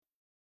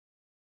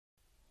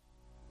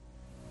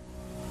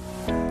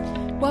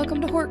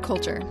Welcome to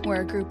Horticulture, where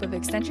a group of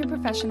extension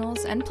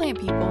professionals and plant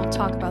people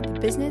talk about the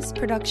business,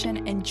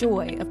 production, and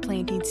joy of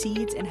planting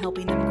seeds and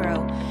helping them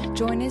grow.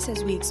 Join us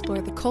as we explore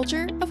the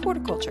culture of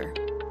horticulture.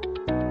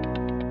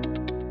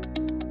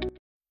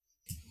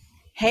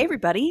 Hey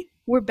everybody,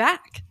 we're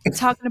back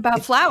talking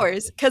about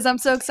flowers because I'm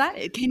so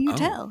excited. Can you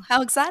tell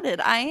how excited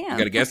I am? We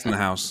got a guest in the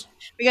house.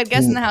 We got a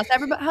guest in the house.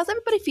 How's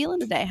everybody feeling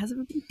today? How's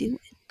everybody doing?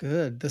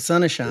 Good. The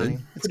sun is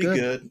shining. It's pretty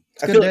good.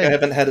 It's I feel like I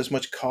haven't had as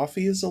much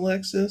coffee as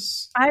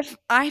Alexis.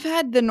 I've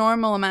had the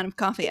normal amount of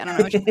coffee. I don't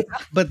know what you're talking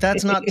about. But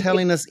that's not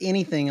telling us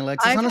anything,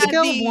 Alexis. On a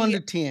scale of 1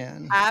 to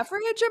 10.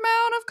 Average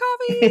amount of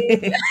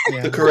coffee?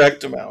 Yeah. The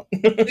correct amount.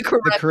 The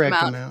correct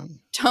amount.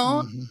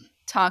 Don't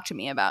talk to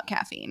me about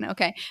caffeine,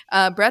 okay?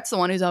 Brett's the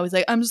one who's always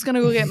like, I'm just going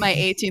to go get my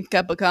 18th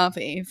cup of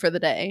coffee for the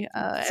day.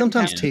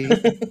 Sometimes tea.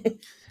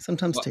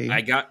 Sometimes tea.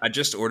 I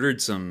just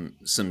ordered some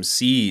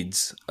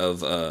seeds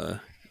of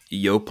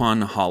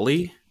Yaupon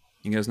holly.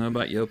 You guys know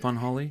about Yaupon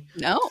holly?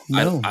 No.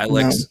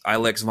 Ilex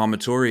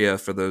vomitoria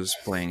for those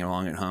playing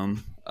along at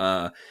home.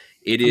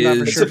 It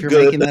is. Sure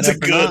that's a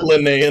good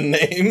Linnaean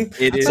name.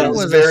 It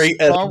sounds very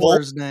edible.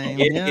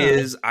 Name. It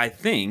is, I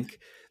think,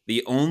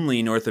 the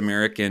only North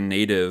American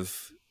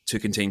native to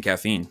contain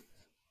caffeine.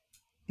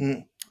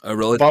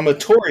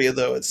 Vomitoria,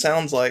 though, it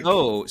sounds like.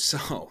 Oh,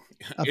 so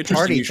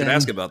interesting. You should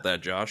ask about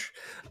that, Josh.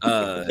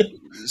 So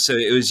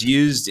it was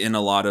used in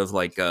a lot of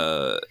like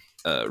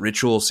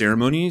ritual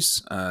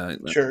ceremonies,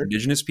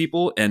 indigenous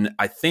people, and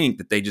I think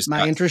that they just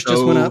my interest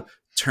just went up.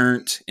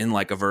 Turned in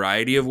like a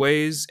variety of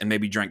ways, and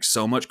maybe drank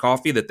so much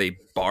coffee that they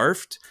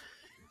barfed,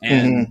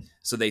 and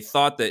so they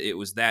thought that it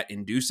was that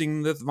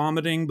inducing the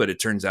vomiting, but it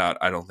turns out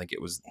I don't think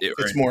it was.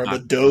 It's more of a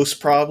dose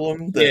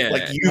problem that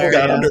like you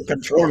got under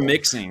control. Or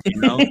mixing,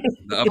 you know.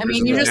 I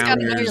mean, you just got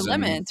to know your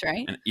limits,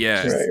 right?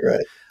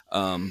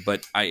 Right.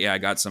 But I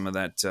got some of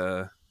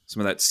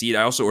that seed.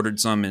 I also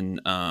ordered some in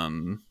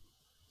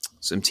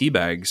some tea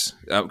bags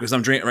because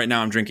I'm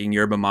drinking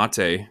yerba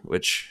mate,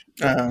 which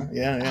is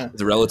a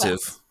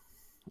relative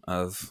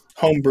of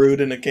home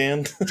brewed in a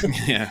can.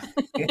 Yeah,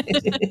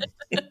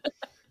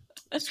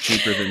 it's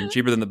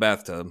cheaper than the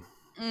bathtub.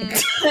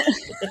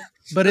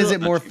 But is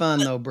it more fun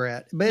though,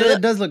 Brett? But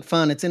it does look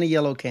fun. It's in a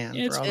yellow can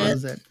for all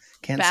those that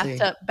can't see.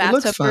 It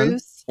looks fun.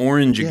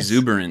 Orange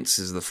exuberance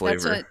is the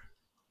flavor.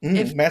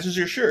 Matches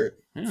your shirt.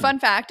 Yeah. Fun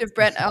fact, if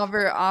Brett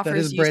ever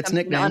offers you something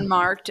nickname.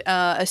 Unmarked,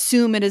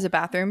 assume it is a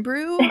bathroom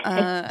brew.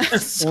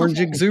 Orange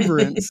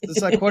exuberance.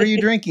 It's like, what are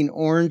you drinking?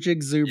 Orange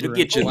exuberance. It'll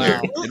get you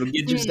there. It'll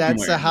get you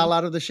That's the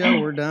highlight of the show.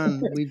 We're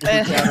done. We've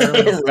peaked out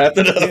early. Wrap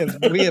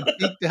it up. We have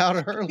peaked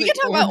out early. We can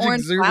talk about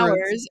orange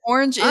flowers.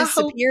 Orange is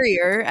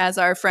superior, as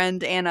our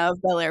friend Anna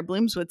of Bel Air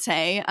Blooms would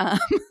say.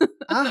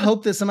 I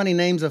hope that somebody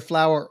names a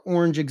flower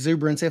orange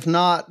exuberance. If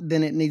not,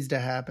 then it needs to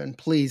happen.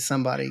 Please,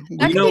 somebody.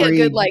 That could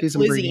be a good like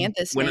Lizzie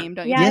Anthus name,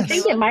 don't you? Yeah, I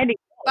think it might be.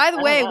 By the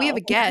way, we have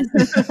a guest.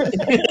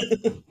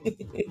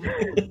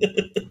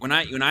 When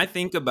I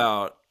think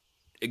about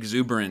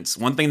exuberance,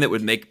 one thing that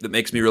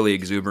makes me really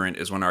exuberant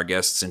is when our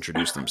guests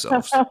introduce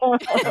themselves.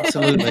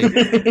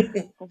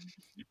 Absolutely.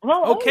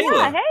 Well,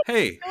 Kayla.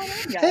 Hey.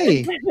 Hey.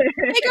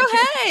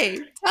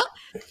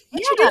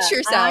 Introduce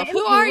yourself.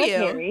 Who are you?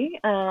 Carrie.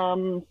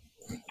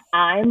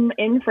 I'm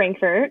in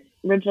Frankfort,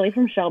 originally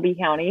from Shelby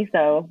County,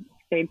 so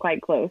stayed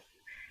quite close.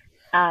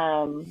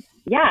 And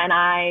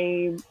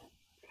I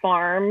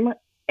farm,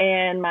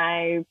 and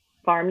my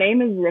farm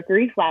name is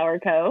Rookery Flower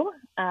Co.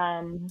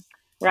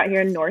 We're out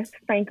here in North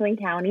Franklin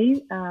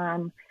County,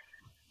 kind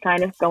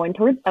of going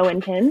towards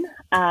Owenton.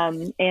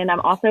 And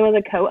I'm also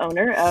the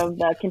co-owner of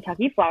the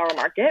Kentucky Flower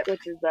Market,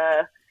 which is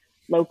a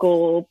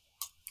local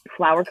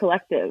flower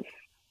collective.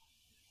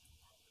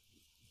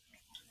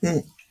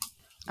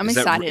 I'm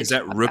excited. Is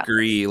that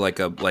rookery like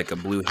a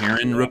blue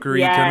heron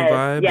rookery kind of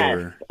vibe? Yes.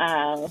 Or?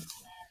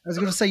 I was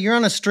going to say, you're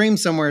on a stream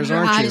somewhere, aren't you?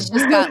 Her eyes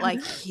just got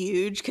like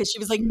huge because she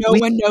was like, no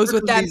one knows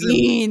what that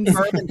means.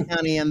 Bourbon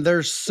County, and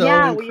they're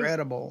so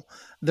incredible.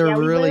 They're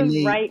really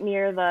neat. Right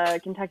near the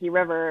Kentucky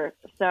River.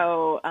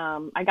 So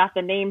I got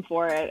the name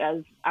for it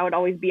as I would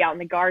always be out in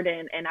the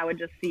garden and I would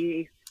just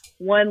see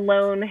one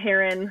lone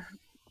heron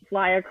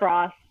fly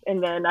across,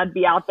 and then I'd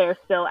be out there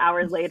still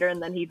hours later,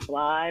 and then he'd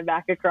fly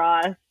back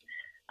across.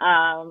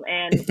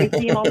 And we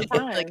see him all the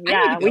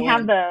time. We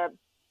have the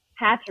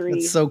hatchery.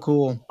 That's so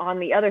cool. On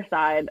the other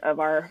side of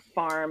our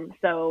farm.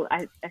 So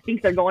I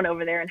think they're going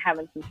over there and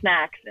having some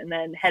snacks and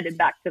then headed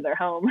back to their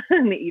home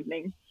in the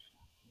evening.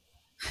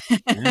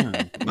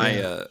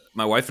 Yeah.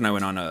 My wife and I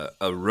went on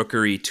a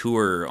rookery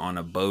tour on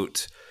a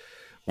boat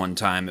one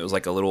time. It was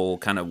like a little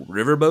kind of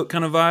riverboat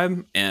kind of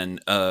vibe. And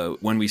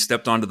when we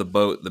stepped onto the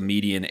boat, the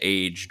median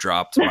age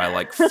dropped by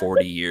like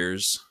 40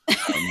 years.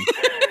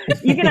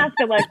 You can ask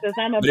Alexis.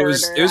 I'm a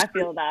birder. I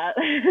feel that.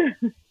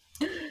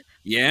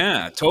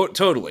 Yeah,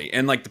 totally.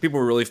 And like the people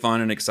were really fun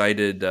and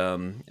excited,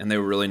 and they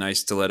were really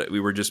nice to let it. We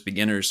were just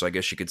beginners, so I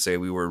guess you could say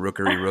we were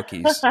rookery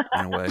rookies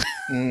in a way.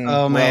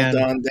 Oh man,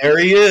 well done. There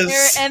he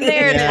is.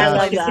 There it is,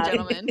 ladies and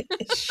gentlemen.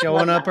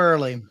 Showing up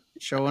early.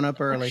 Showing up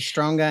early.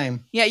 Strong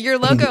game. Yeah, your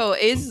logo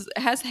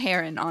has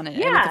heron on it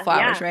with the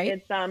flowers, right?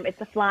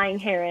 It's a flying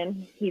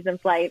heron. He's in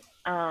flight.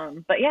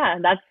 But yeah,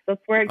 that's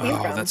where it came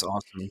from. That's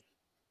awesome.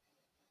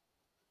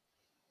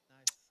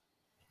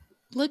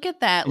 Look at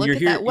that. Well,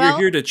 you're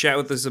here to chat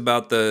with us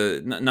about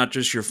not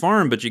just your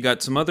farm, but you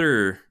got some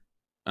other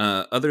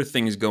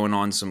things going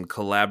on, some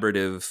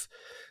collaborative,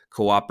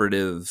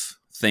 cooperative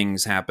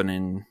things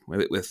happening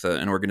with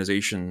an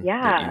organization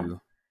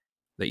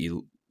that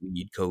you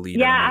co-lead.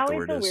 Yeah, I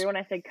always feel weird when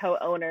I say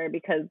co-owner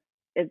because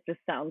it just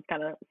sounds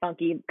kind of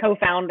funky.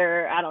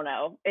 Co-founder, I don't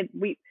know.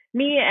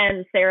 Me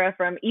and Sarah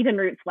from Eden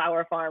Roots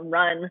Flower Farm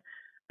run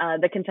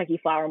the Kentucky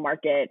Flower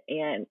Market,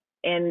 and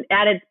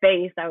at its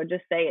base, I would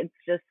just say it's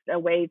just a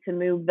way to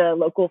move the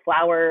local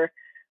flower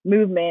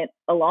movement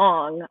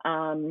along.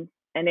 And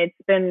it's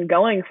been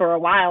going for a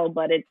while,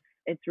 but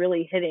it's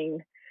really hitting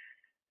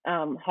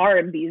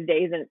hard these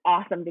days, and it's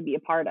awesome to be a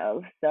part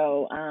of.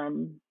 So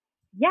I'm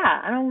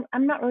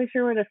not really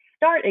sure where to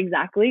start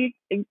exactly.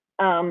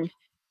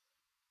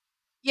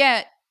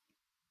 Yeah.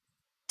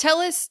 Tell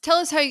us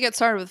how you got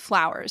started with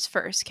flowers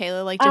first,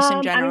 Kayla, like just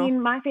in general. I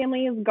mean, my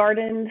family has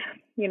gardened,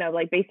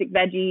 like basic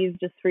veggies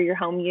just for your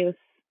home use.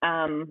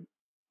 And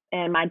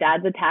my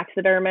dad's a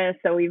taxidermist,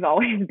 so we've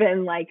always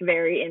been like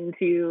very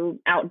into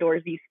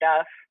outdoorsy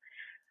stuff.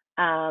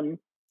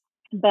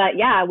 But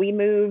yeah, we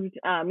moved,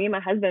 me and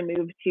my husband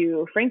moved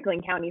to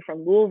Franklin County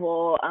from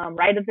Louisville,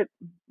 right at the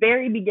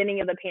very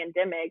beginning of the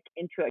pandemic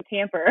into a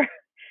camper.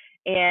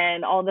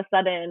 And all of a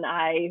sudden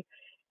I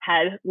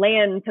had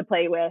land to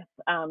play with,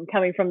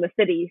 coming from the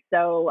city.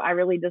 So I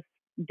really just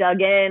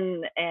dug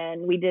in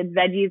and we did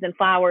veggies and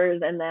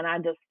flowers. And then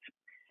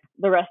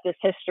the rest is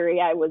history.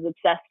 I was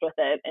obsessed with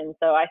it. And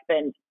so I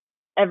spent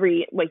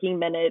every waking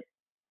minute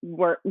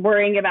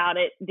worrying about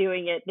it,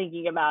 doing it,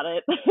 thinking about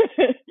it,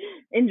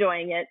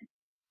 enjoying it.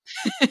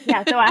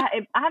 Yeah, so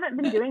I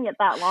haven't been doing it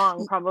that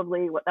long.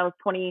 Probably that was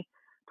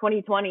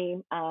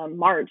 2020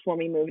 March when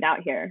we moved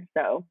out here.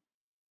 So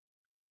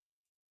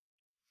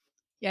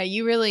yeah,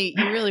 you really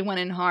went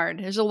in hard.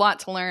 There's a lot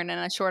to learn in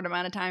a short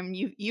amount of time.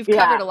 You've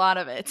covered a lot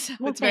of it. So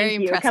it's very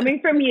impressive. Coming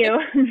from you.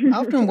 I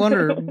often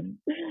wonder.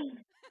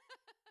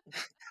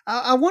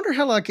 I wonder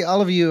how, like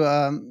all of you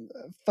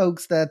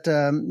folks that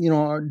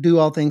do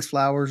all things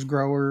flowers,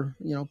 grower,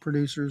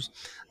 producers,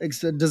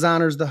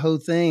 designers, the whole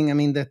thing. I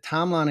mean, the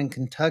timeline in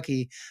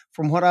Kentucky,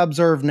 from what I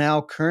observe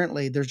now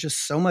currently, there's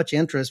just so much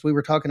interest. We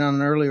were talking on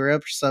an earlier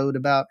episode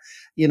about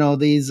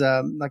these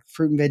like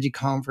fruit and veggie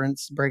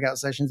conference breakout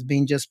sessions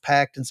being just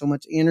packed and so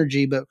much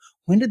energy. But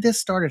when did this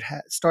start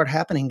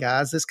happening,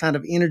 guys? This kind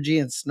of energy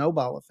and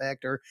snowball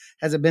effect, or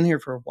has it been here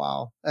for a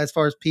while? As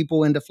far as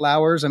people into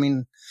flowers, I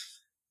mean,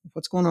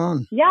 what's going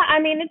on? Yeah, I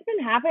mean, it's been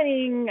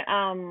happening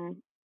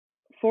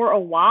for a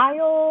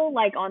while,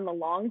 like on the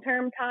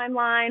long-term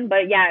timeline.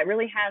 But yeah, it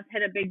really has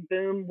hit a big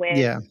boom when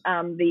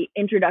the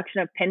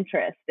introduction of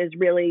Pinterest is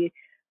really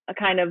a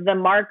kind of the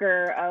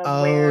marker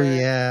of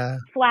where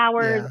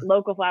flowers,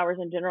 local flowers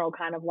in general,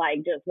 kind of like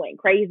just went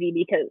crazy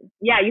because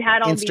you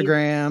had all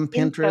Instagram,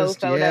 these Pinterest,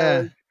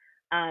 photos.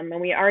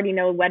 And we already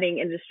know wedding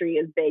industry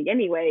is big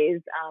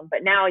anyways.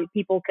 But now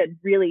people could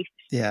really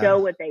show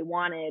what they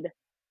wanted.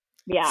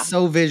 Yeah.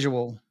 So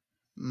visual.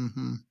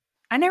 Mm-hmm.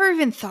 I never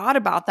even thought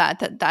about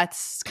that.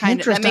 That's kind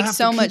Pinterest, of, that makes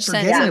so much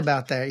sense. Forgetting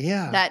about that.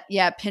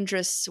 Yeah.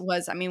 Pinterest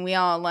was, I mean, we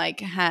all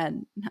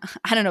had,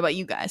 I don't know about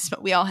you guys,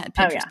 but we all had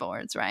Pinterest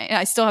boards, right?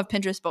 I still have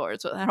Pinterest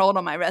boards that hold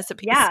all my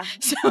recipes. Yeah.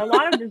 So a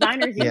lot of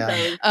designers use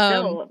those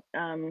still,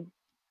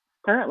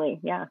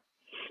 currently. Yeah.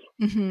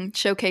 Mm-hmm.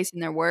 Showcasing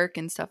their work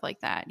and stuff like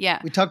that. Yeah.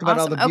 We talked about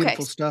all the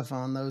beautiful stuff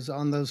on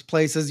those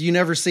places. You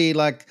never see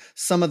like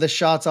some of the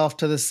shots off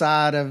to the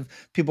side of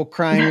people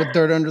crying with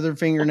dirt under their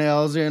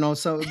fingernails,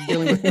 so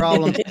dealing with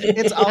problems.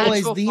 It's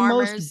always the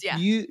farmers, most,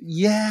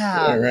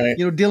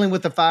 dealing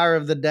with the fire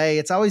of the day.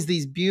 It's always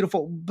these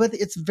beautiful, but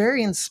it's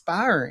very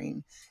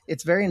inspiring.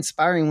 It's very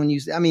inspiring when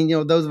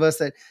those of us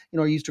that,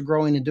 are used to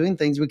growing and doing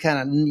things, we kind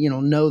of,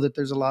 know that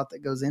there's a lot that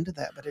goes into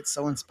that, but it's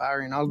so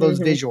inspiring. All those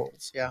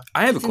visuals. Yeah.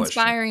 I have a question.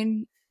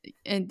 Inspiring.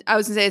 And I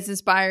was gonna say it's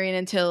inspiring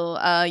until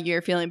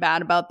you're feeling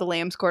bad about the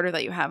lamb's quarter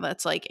that you have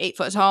that's like 8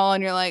 foot tall,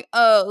 and you're like,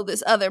 oh,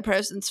 this other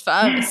person's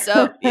farm is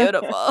so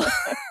beautiful.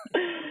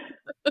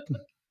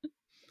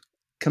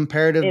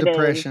 Comparative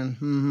depression.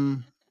 Mm-hmm.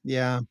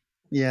 Yeah.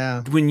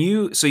 Yeah. When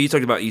you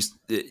talked about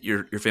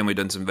your family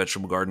done some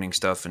vegetable gardening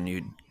stuff, and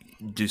you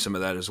do some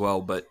of that as well,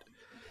 but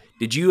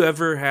did you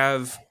ever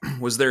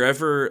was there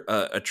ever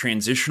a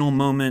transitional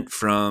moment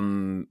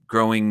from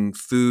growing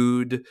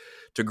food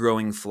to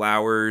growing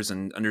flowers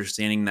and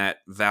understanding that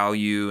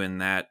value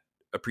and that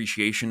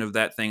appreciation of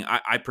that thing?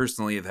 I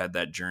personally have had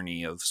that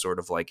journey of sort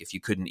of like, if you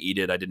couldn't eat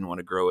it, I didn't want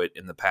to grow it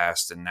in the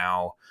past. And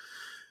now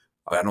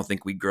I don't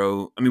think we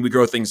grow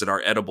things that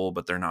are edible,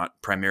 but they're not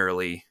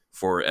primarily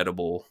for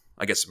edible,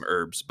 I guess some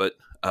herbs, but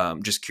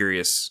just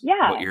curious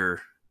what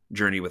your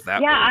journey with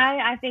that was.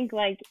 I think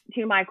like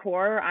to my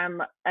core,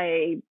 I'm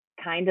a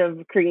kind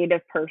of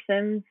creative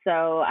person,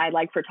 so I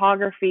like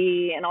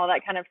photography and all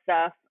that kind of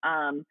stuff.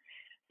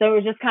 So it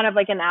was just kind of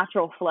like a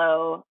natural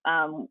flow.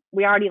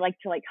 We already like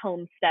to like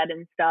homestead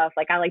and stuff.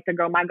 Like I like to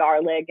grow my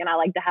garlic and I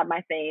like to have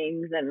my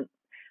things and,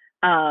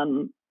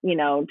 you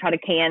know, try to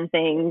can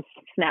things,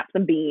 snap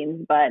some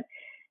beans. But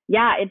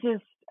yeah, I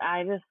just,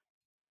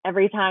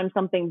 every time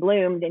something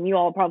bloomed, and you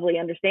all probably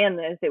understand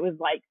this, it was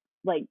like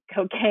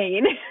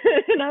cocaine.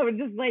 And I was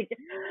just like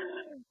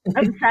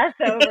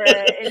obsessed over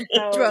it. And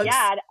so, Drugs.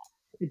 yeah.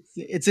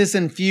 It's this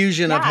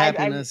infusion of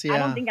happiness. I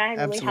don't think I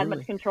really had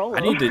much control over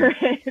it.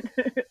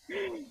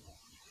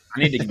 I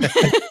need to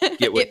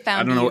get what,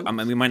 I don't know. You. I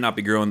mean, we might not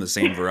be growing the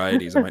same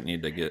varieties. I might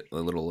need to get a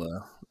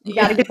little. You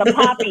got to get the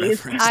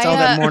poppies. It's all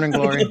that morning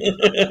glory.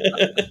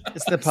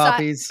 It's the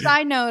poppies.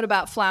 Side note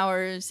about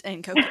flowers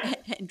and cocaine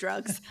and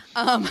drugs.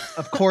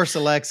 Of course,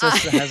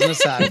 Alexis has an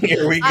aside.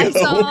 Here we go.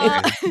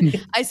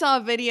 I saw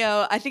a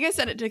video. I think I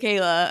sent it to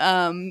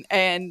Kayla.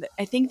 And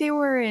I think they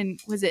were in,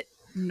 was it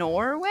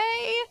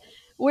Norway?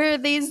 Where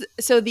these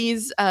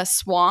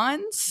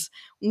swans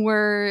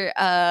were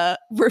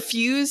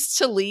refused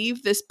to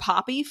leave this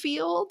poppy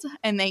field,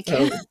 and they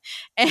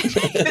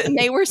and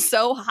they were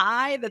so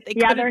high that they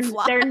couldn't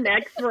fly. Their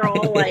necks were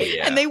all like,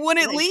 and they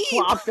wouldn't leave.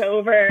 Flopped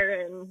over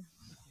and.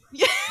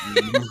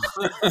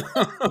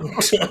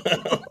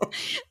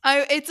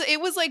 It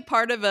was like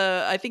part of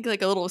I think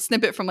like a little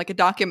snippet from like a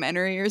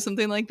documentary or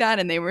something like that,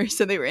 and they were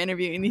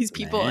interviewing these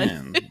people.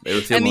 Man,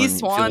 and these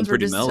swans were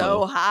just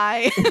so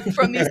high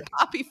from these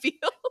poppy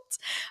fields,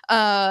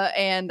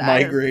 and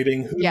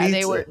migrating.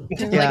 They were.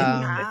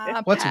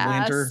 What's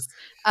winter?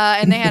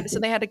 And they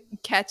had to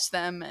catch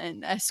them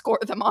and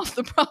escort them off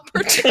the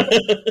property.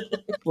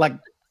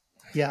 like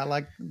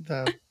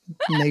the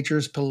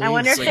nature's police. I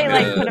wonder if they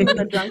put them in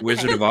the drunk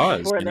Wizard of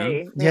Oz before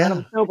they let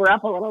them sober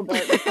up a little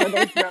bit before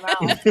they throw them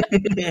out.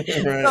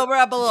 Right. Sober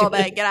up a little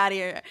bit, get out of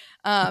here.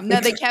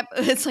 No, they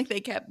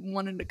kept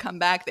wanting to come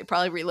back. They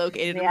probably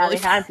relocated. Yeah, they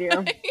had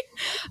to.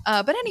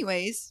 But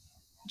anyways,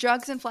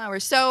 drugs and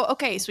flowers. So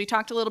okay, so we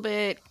talked a little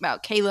bit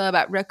about Kayla,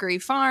 about Rookery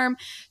Farm.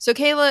 So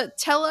Kayla,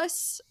 tell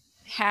us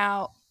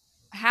tell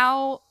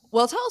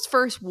us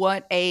first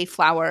what a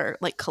flower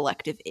like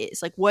collective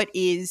is. Like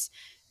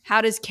how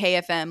does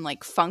KFM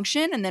like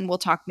function? And then we'll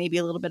talk maybe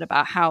a little bit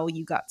about how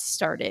you got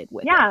started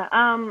with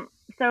it.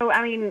 So,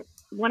 I mean,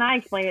 when I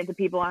explain it to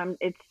people,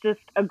 it's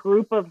just a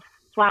group of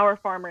flower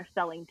farmers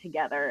selling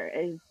together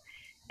is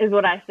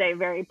what I say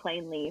very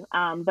plainly.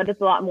 But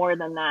it's a lot more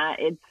than that.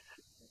 It's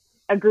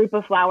a group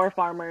of flower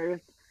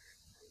farmers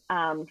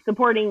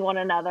supporting one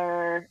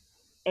another.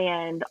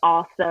 And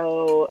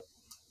also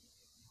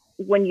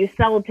when you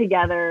sell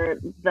together,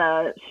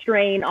 the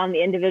strain on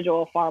the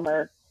individual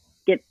farmer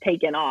gets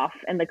taken off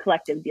and the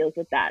collective deals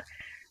with that.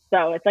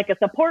 So it's like a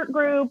support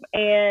group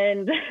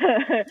and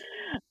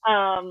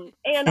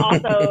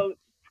also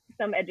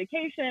some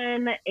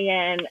education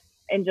and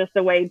just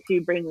a way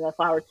to bring the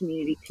flower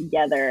community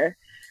together.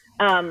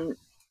 So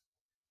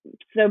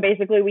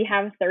basically we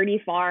have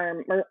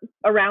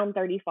around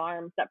 30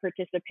 farms that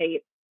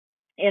participate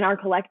in our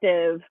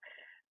collective,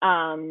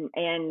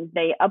 and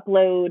they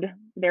upload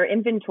their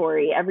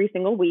inventory every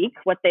single week.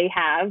 What they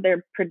have,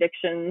 their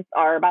predictions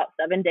are about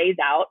 7 days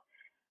out.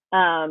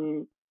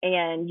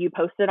 And you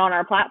post it on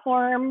our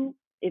platform.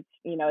 It's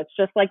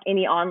just like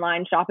any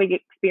online shopping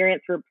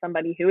experience for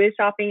somebody who is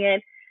shopping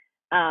it.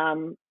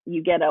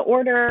 You get an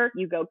order,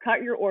 you go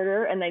cut your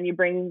order, and then you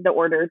bring the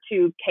order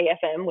to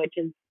KFM, which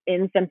is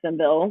in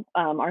Simpsonville,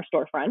 our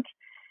storefront.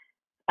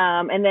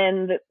 And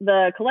then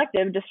the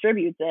collective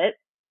distributes it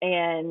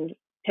and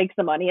takes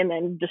the money and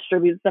then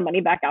distributes the money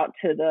back out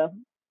to the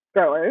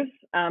growers.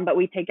 But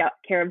we take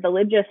care of the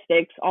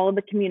logistics, all of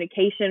the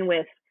communication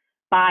with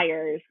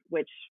buyers,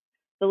 which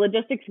the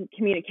logistics and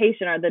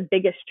communication are the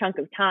biggest chunk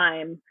of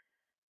time,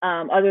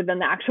 other than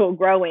the actual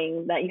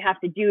growing that you have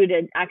to do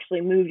to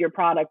actually move your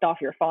product off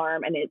your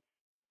farm. And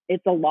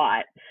it's a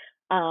lot.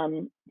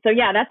 So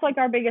yeah, that's like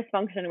our biggest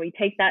function. We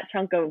take that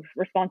chunk of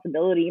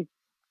responsibility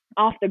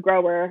off the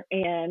grower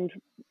and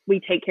we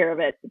take care of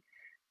it.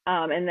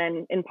 And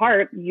then in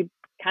part, you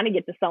kind of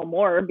get to sell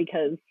more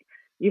because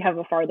you have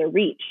a farther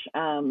reach.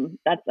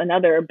 That's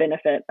another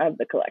benefit of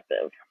the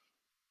collective.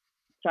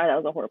 Sorry, that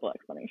was a horrible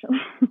explanation.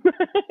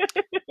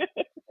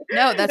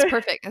 No, that's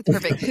perfect. That's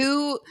perfect.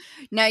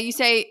 Now you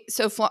say,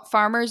 so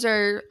farmers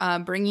are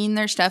bringing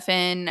their stuff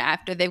in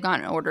after they've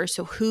gotten an order.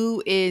 So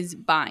who is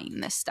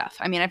buying this stuff?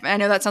 I mean, I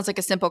know that sounds like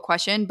a simple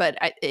question, but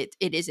it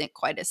isn't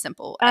quite as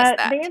simple as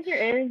that. The answer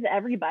is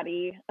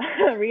everybody,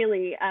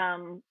 really.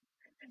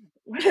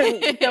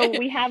 So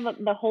we have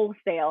the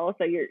wholesale.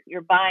 So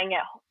you're buying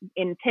it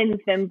in 10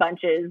 stem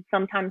bunches,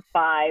 sometimes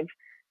 5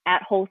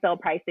 at wholesale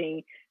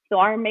pricing. So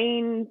our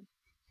main,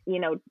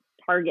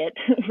 target,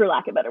 for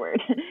lack of a better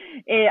word,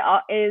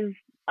 is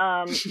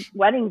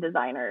wedding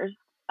designers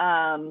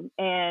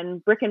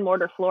and brick and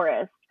mortar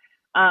florists.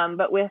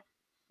 But with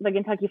the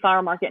Kentucky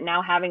Flower Market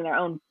now having their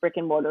own brick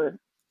and mortar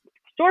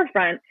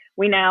storefront,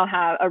 we now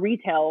have a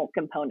retail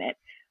component.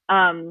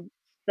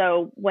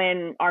 So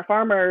when our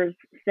farmers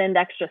send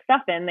extra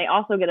stuff in, they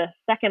also get a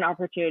second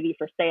opportunity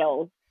for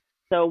sales.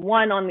 So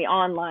one on the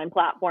online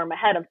platform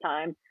ahead of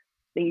time,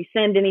 you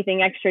send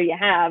anything extra you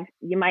have,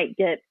 you might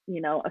get,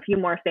 a few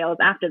more sales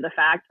after the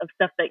fact of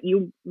stuff that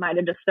you might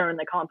have just thrown in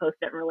the compost,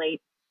 didn't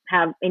really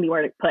have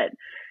anywhere to put.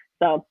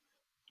 So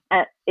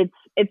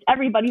it's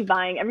everybody's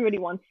buying, everybody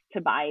wants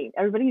to buy,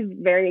 everybody's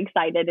very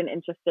excited and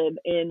interested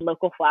in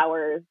local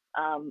flowers,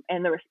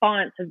 and the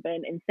response has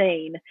been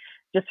insane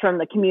just from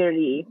the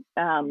community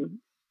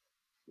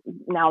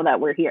now that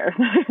we're here.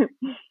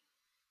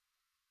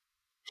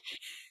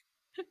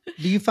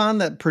 Do you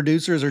find that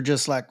producers are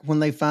just like, when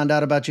they find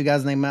out about you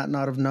guys and they might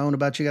not have known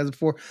about you guys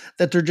before,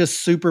 that they're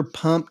just super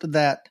pumped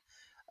that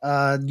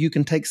you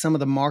can take some of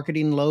the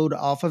marketing load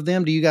off of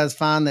them? Do you guys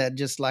find that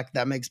just like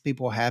that makes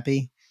people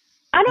happy?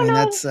 I don't know.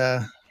 That's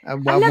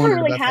I've never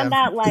really had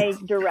that like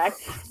direct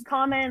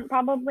comment,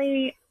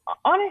 probably.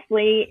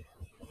 Honestly,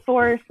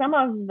 for some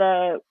of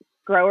the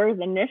growers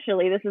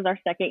initially, this is our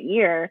second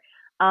year,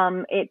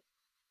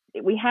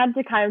 we had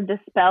to kind of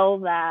dispel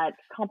that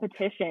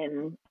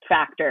competition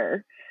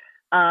factor,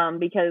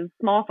 because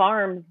small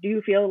farms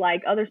do feel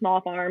like other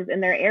small farms in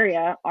their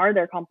area are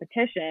their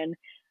competition.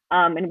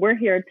 And we're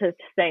here to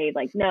say,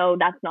 like, no,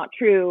 that's not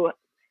true.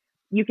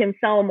 You can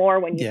sell more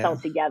when you sell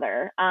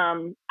together.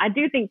 I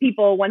do think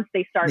people, once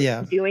they start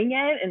doing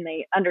it and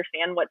they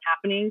understand what's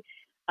happening,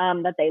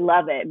 that they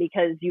love it,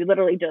 because you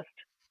literally just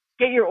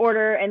get your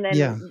order and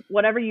then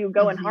whatever you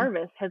go and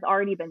harvest has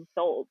already been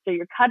sold. So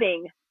you're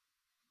cutting.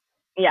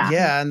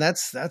 Yeah. And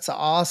that's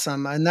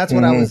awesome. And that's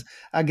what I was,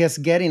 I guess,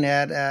 getting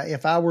at.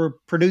 If I were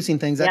producing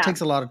things, that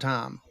takes a lot of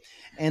time.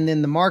 And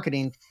then the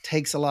marketing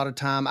takes a lot of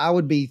time. I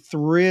would be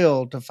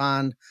thrilled to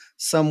find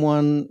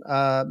someone,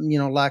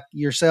 like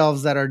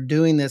yourselves, that are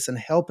doing this and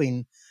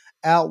helping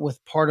out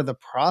with part of the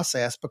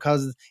process,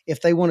 because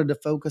if they wanted to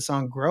focus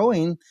on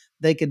growing,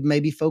 they could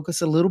maybe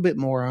focus a little bit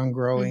more on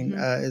growing,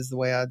 is the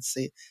way I'd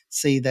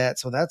see that.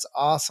 So that's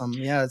awesome.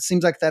 Yeah. It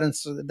seems like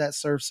that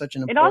serves such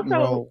an important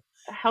role.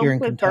 Helps here in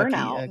with Kentucky,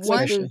 burnout,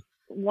 especially. which is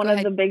one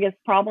of the biggest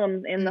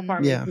problems in the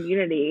farming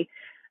community.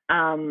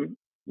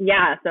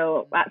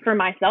 So for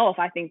myself,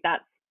 I think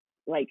that's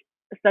like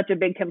such a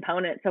big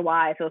component to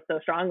why I feel so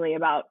strongly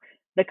about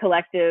the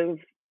collective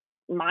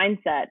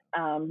mindset,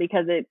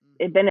 because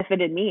it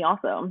benefited me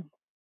also.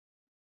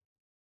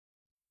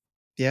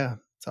 Yeah,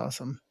 it's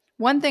awesome.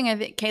 One thing I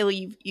think,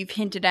 Kayla, you've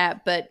hinted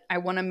at, but I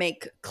want to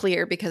make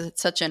clear because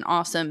it's such an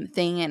awesome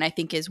thing, and I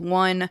think is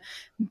one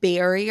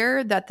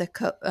barrier that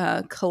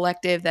the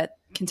collective, that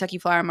Kentucky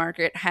Flower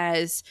Market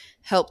has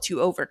helped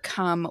to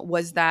overcome,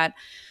 was that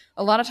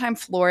a lot of time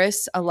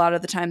florists, a lot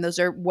of the time, those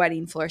are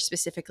wedding florists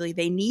specifically,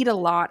 they need a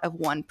lot of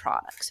one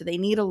product. So they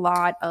need a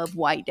lot of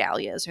white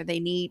dahlias, or they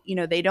need,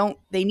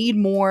 they need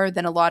more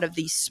than a lot of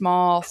these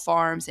small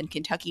farms in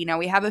Kentucky. Now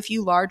we have a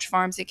few large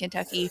farms in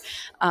Kentucky,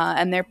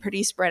 and they're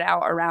pretty spread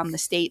out around the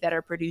state that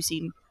are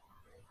producing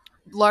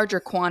larger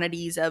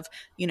quantities of,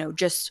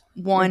 just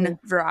one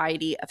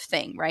variety of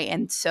thing, right?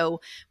 And so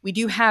we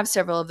do have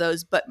several of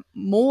those, but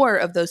more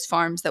of those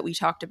farms that we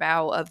talked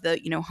about, of the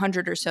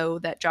 100 or so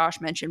that Josh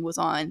mentioned was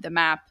on the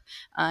map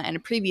in a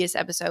previous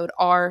episode,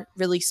 are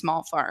really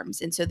small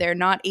farms, and so they're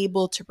not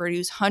able to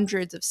produce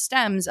hundreds of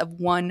stems of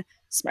one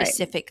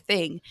specific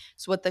thing.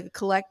 So what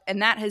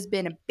and that has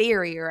been a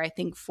barrier, I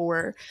think,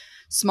 for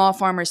small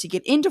farmers to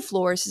get into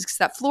florists, is because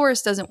that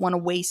florist doesn't want to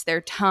waste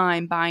their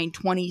time buying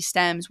 20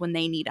 stems when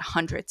they need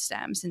 100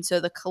 stems. And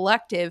so the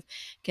collective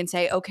can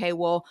say, okay,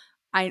 well,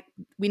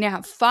 we now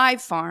have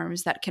 5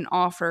 farms that can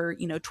offer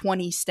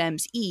 20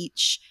 stems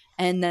each,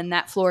 and then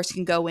that florist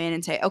can go in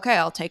and say, okay,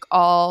 I'll take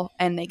all,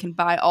 and they can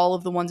buy all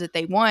of the ones that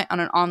they want on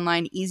an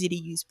online, easy to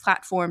use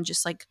platform,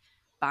 just like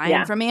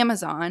buying from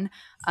Amazon,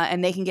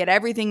 and they can get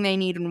everything they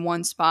need in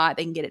one spot.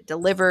 They can get it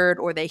delivered,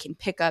 or they can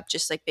pick up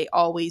just like they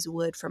always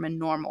would from a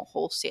normal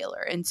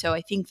wholesaler. And so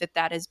I think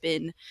that has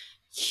been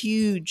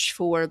huge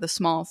for the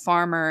small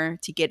farmer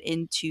to get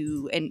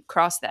into and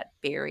cross that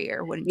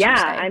barrier, wouldn't you say?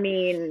 I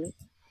mean,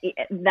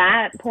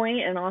 that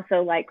point, and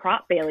also like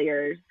crop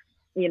failures,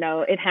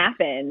 it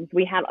happens.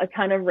 We had a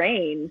ton of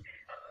rain.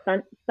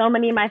 So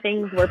many of my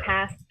things were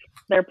past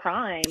their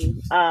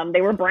prime.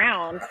 They were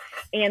brown,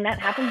 and that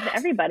happens to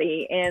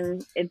everybody.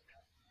 And it's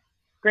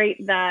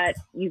great that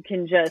you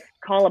can just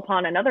call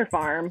upon another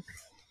farm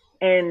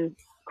and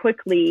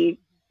quickly,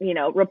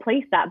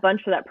 replace that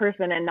bunch for that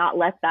person and not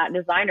let that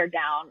designer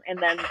down.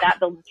 And then that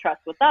builds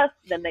trust with us.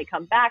 Then they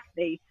come back,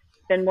 they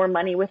spend more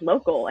money with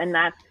local, and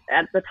that's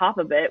at the top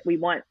of it. We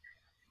want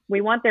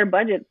their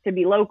budgets to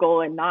be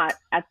local and not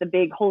at the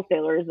big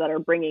wholesalers that are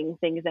bringing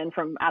things in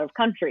from out of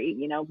country.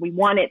 We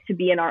want it to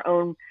be in our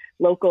own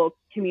local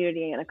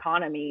community and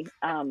economy.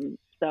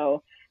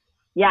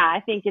 I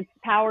think it's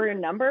power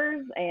in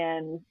numbers,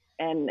 and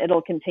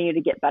it'll continue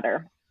to get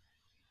better.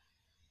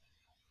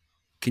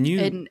 Can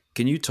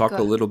you talk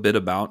a little bit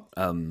about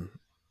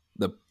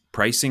the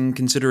pricing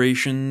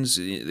considerations?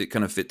 It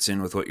kind of fits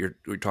in with what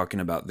we're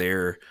talking about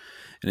there,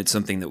 and it's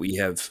something that we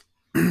have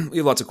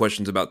lots of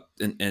questions about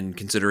and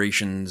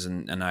considerations,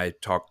 and I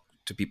talk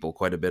to people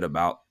quite a bit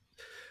about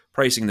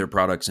pricing their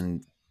products,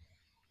 and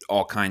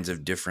all kinds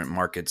of different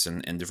markets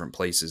and different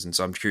places. And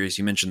so I'm curious,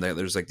 you mentioned that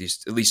there's like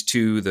these, at least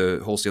two,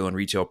 the wholesale and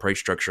retail price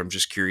structure. I'm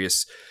just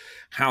curious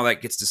how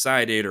that gets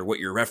decided or what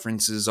your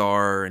references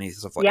are, any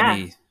stuff like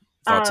any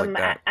thoughts like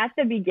that. At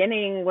the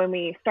beginning, when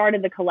we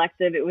started the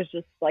collective, it was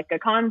just like a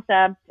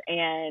concept,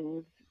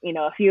 and, you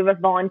know, a few of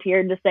us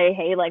volunteered to say,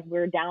 hey, like,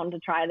 we're down to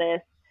try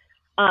this.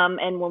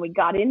 And when we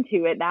got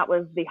into it, that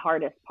was the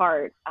hardest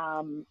part.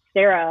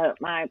 Sarah,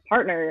 my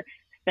partner,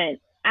 spent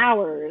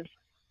hours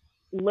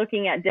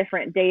looking at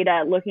different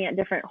data, looking at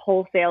different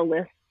wholesale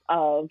lists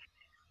of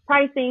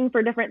pricing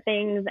for different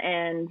things.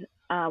 And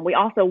we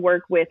also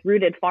work with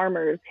Rooted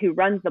Farmers, who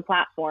runs the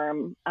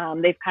platform.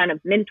 They've kind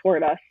of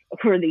mentored us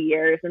over the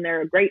years, and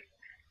they're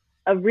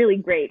a really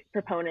great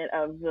proponent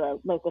of the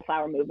local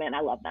flower movement.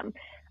 I love them.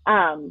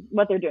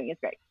 What they're doing is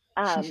great.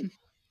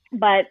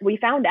 But we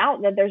found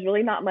out that there's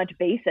really not much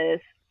basis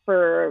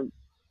for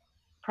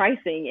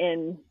pricing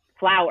in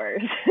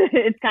flowers.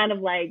 It's kind of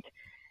like,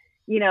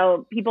 you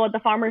know, people at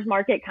the farmers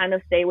market kind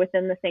of stay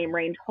within the same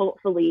range,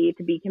 hopefully,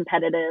 to be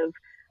competitive.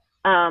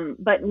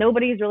 But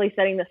nobody's really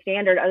setting the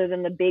standard other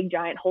than the big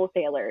giant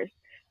wholesalers.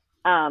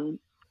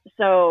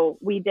 So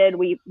we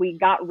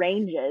got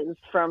ranges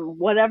from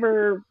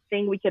whatever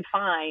thing we could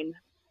find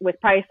with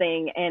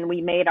pricing, and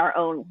we made our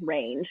own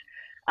range.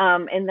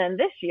 And then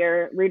this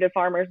year, Rooted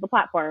Farmers, the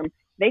platform,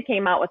 they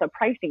came out with a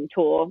pricing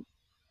tool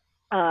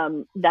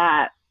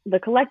that the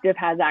collective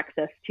has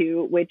access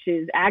to, which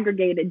is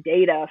aggregated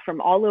data from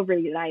all over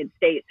the United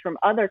States from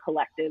other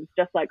collectives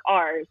just like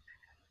ours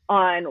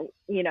on,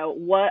 you know,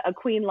 what a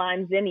Queen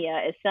Lime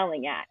Zinnia is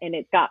selling at. And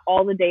it's got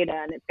all the data,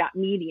 and it's got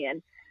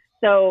median.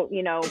 So,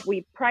 you know,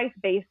 we price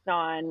based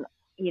on,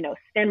 you know,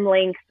 stem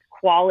length,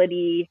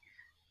 quality,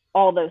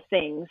 all those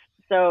things.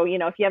 So, you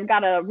know, if you've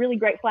got a really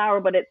great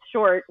flower, but it's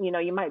short, you know,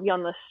 you might be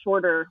on the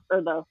shorter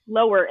or the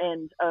lower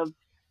end of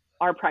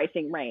our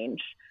pricing range.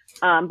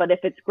 But if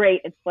it's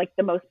great, it's like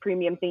the most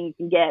premium thing you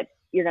can get,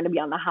 you're going to be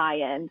on the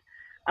high end.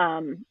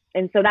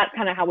 And so that's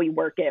kind of how we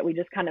work it. We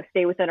just kind of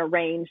stay within a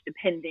range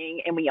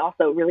depending, and we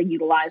also really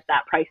utilize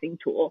that pricing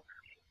tool.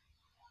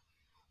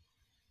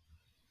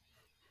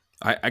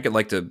 I could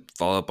like to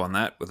follow up on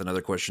that with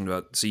another question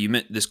about, so you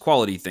meant this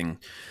quality thing.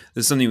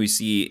 This is something we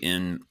see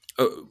in,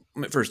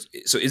 first,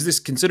 so is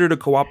this considered a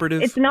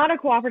cooperative? It's not a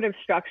cooperative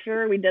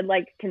structure. We did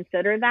like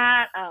consider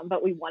that,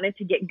 but we wanted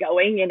to get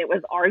going, and it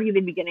was already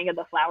the beginning of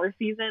the flower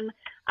season.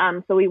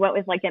 So we went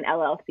with like an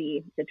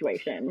LLC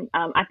situation.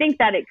 I think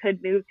that it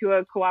could move to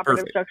a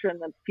cooperative structure in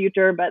the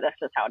future, but that's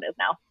just how it is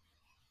now.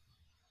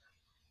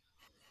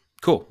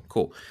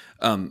 Cool.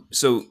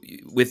 So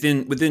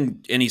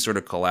within any sort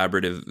of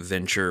collaborative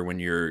venture, when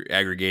you're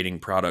aggregating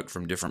product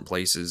from different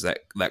places,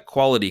 that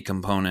quality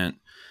component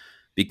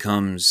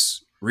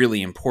becomes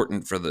really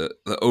important for the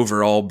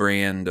overall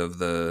brand of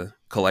the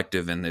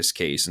collective in this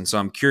case. And so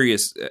I'm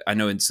curious, I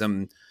know in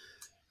some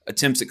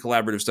attempts at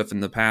collaborative stuff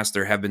in the past,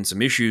 there have been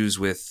some issues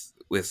with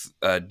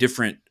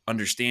different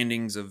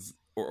understandings of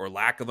or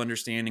lack of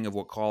understanding of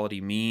what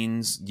quality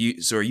means.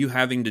 So are you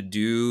having to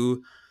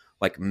do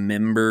like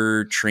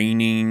member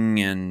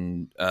training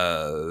and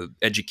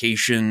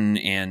education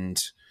and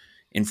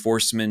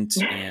enforcement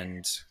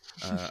and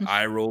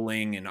eye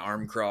rolling and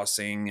arm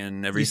crossing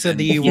and everything? You said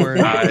the E word,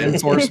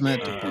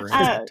 enforcement.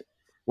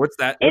 What's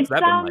that been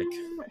like?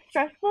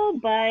 Stressful,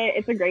 but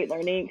it's a great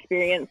learning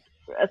experience,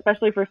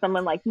 especially for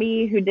someone like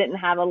me who didn't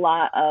have a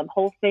lot of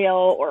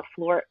wholesale or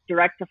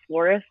direct to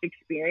florist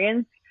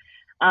experience.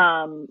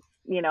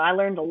 You know, I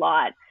learned a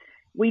lot.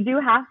 We do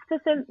have to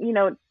send, you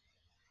know,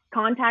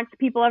 contact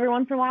people every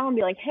once in a while and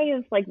be like, hey,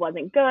 this like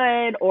wasn't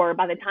good, or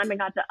by the time it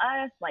got to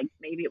us, like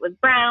maybe it was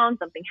brown,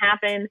 something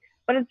happened,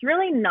 but it's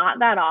really not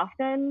that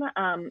often.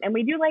 And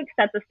we do like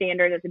set the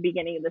standard at the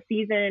beginning of the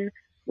season.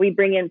 We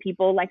bring in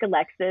people like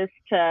Alexis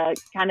to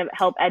kind of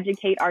help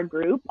educate our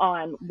group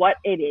on what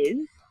it is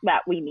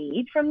that we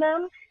need from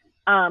them.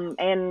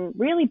 And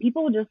really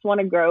people just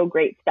want to grow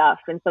great stuff,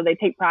 and so they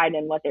take pride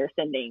in what they're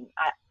sending,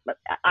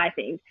 I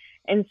think.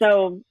 And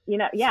so, you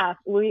know, yeah,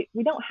 we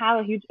don't have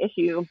a huge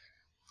issue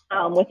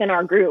within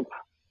our group.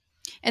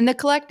 And the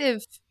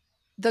collective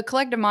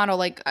model,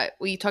 like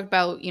we talked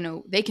about, you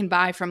know, they can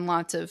buy from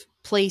lots of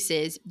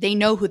places. They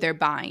know who they're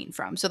buying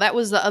from. So that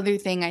was the other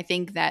thing I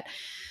think that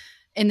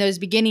in those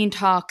beginning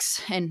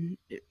talks, and,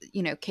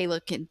 you know,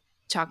 Kayla can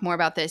talk more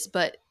about this,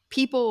 but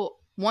people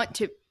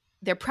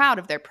they're proud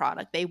of their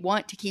product. They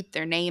want to keep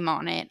their name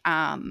on it,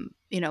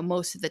 you know,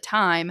 most of the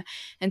time.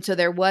 And so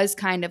there was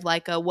kind of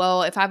like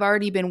well, if I've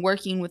already been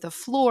working with a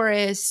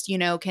florist, you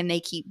know, can they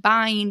keep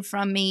buying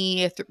from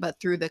me, but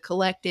through the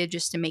collective,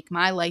 just to make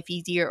my life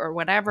easier or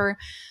whatever.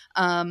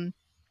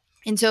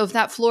 And so if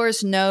that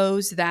florist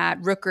knows that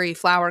Rookery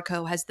Flower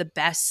Co. has the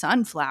best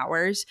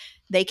sunflowers,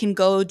 they can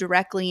go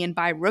directly and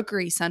buy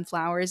Rookery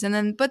sunflowers.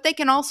 But they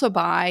can also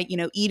buy, you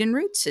know, Eden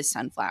Roots'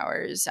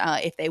 sunflowers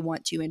if they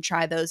want to, and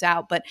try those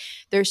out. But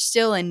there's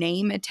still a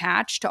name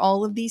attached to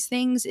all of these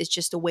things. It's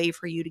just a way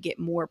for you to get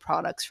more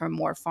products from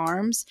more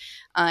farms.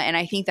 And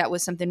I think that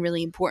was something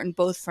really important,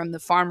 both from the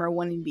farmer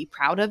wanting to be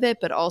proud of it,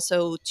 but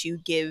also to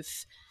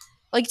give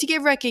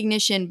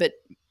recognition, but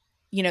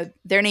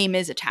their name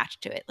is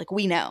attached to it. Like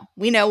we know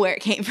where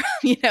it came from,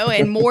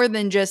 and more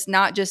than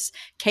not just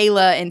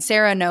Kayla and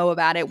Sarah know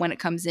about it when it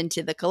comes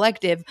into the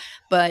collective,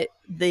 but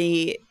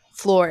the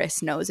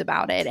florist knows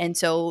about it. And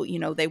so,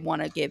 they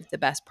want to give the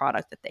best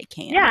product that they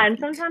can. Yeah. And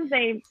sometimes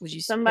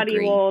somebody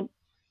will,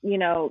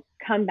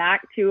 come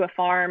back to a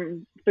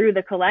farm through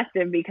the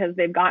collective because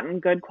they've gotten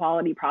good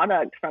quality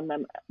product from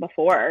them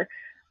before.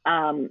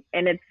 And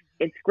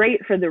it's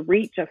great for the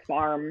reach of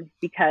farms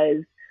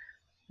because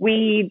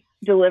we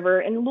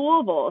deliver in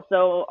Louisville.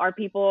 So our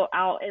people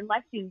out in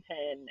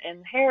Lexington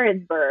and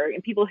Harrodsburg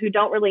and people who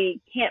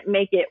can't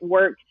make it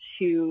work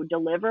to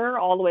deliver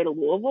all the way to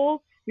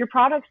Louisville, your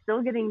product's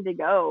still getting to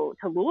go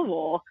to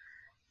Louisville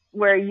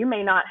where you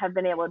may not have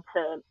been able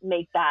to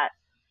make that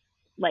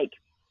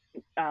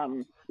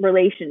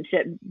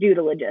relationship due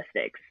to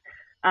logistics.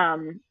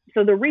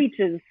 So the reach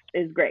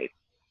is great.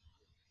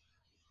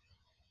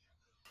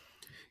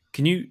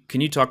 Can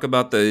you talk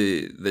about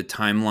the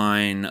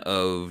timeline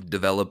of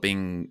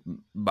developing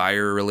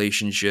buyer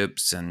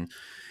relationships, and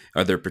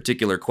are there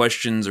particular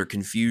questions or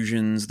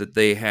confusions that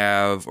they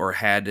have or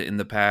had in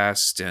the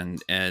past,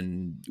 and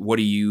what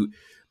do you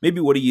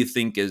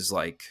think is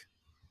like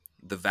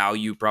the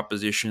value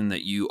proposition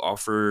that you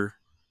offer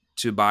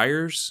to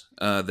buyers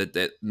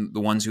that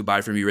the ones who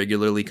buy from you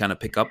regularly kind of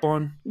pick up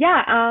on?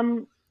 Yeah,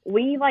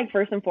 we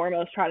first and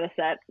foremost try to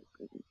set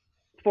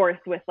forth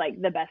with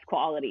the best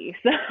quality.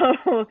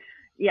 So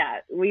yeah,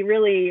 we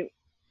really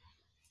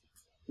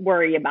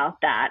worry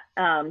about that.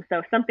 So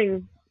if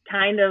something's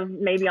kind of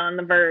maybe on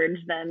the verge,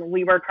 then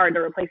we work hard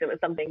to replace it with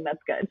something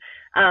that's good.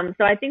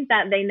 So I think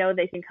that they know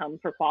they can come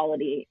for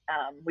quality.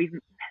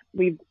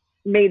 We've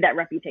made that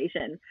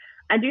reputation.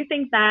 I do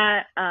think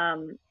that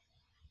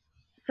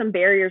some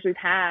barriers we've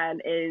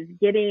had is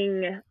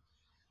getting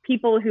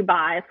people who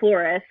buy,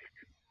 florists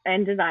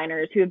and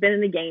designers who have been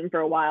in the game for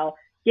a while,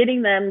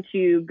 getting them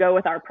to go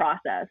with our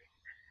process.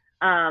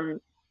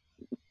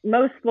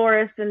 Most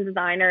florists and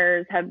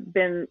designers have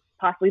been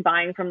possibly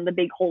buying from the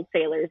big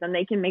wholesalers, and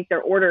they can make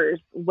their orders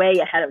way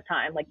ahead of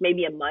time, like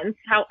maybe a month.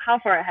 How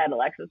far ahead,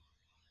 Alexis?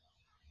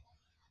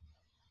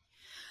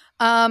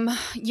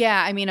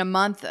 Yeah, I mean a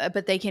month,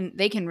 but they can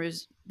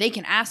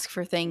ask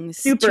for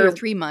things 2 or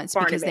 3 months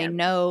because they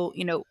know,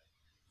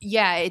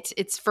 yeah,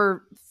 it's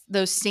for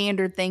those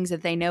standard things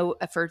that they know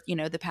for,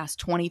 the past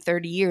 20,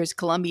 30 years.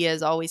 Columbia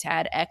has always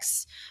had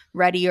X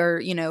ready,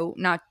 or,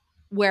 not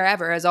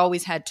wherever has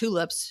always had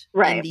tulips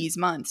in these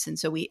months. And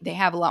so they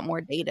have a lot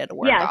more data to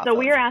work off. Yeah, so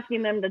we are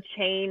asking them to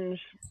change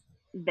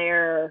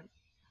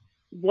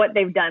what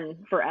they've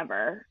done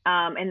forever.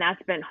 And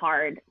that's been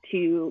hard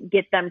to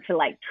get them to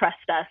trust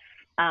us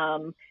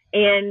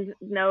and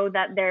know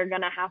that they're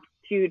going to have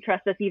to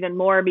trust us even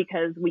more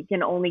because we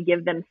can only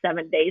give them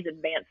 7 days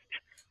advanced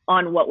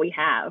on what we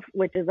have,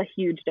 which is a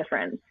huge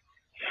difference.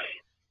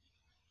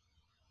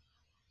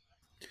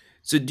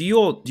 So do you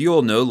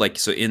all know,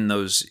 so in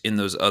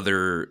those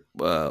other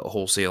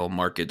wholesale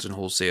markets and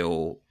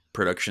wholesale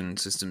production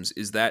systems,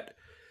 is that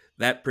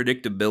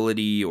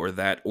predictability or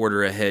that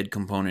order ahead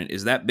component,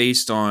 is that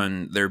based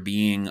on there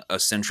being a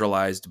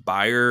centralized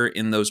buyer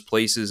in those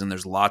places and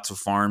there's lots of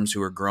farms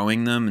who are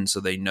growing them, and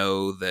so they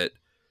know that,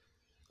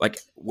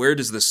 where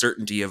does the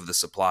certainty of the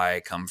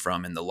supply come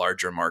from in the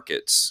larger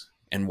markets,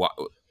 and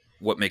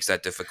what makes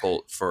that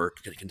difficult for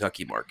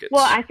Kentucky markets?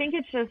 Well, I think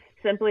it's just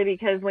simply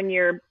because when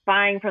you're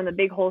buying from the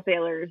big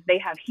wholesalers, they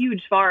have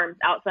huge farms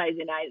outside the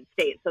United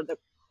States. So the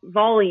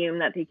volume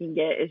that they can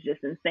get is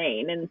just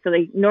insane. And so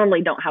they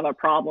normally don't have a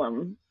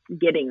problem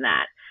getting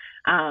that.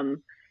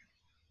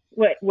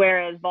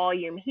 Whereas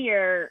volume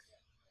here,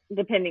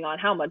 depending on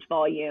how much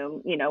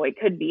volume, it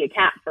could be a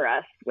cap for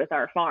us with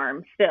our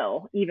farm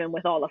still, even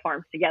with all the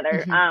farms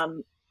together.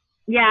 Mm-hmm.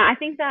 Yeah, I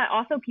think that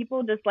also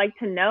people just like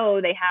to know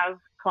they have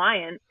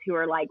clients who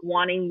are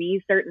wanting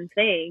these certain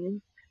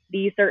things,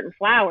 these certain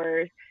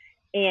flowers.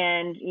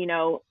 And,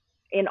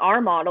 in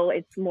our model,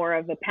 it's more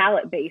of a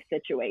palette-based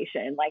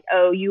situation.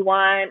 Oh, you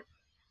want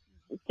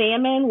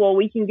salmon? Well,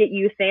 we can get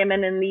you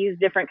salmon in these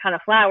different kind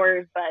of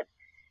flowers, but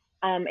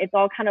it's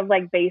all kind of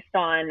based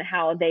on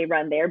how they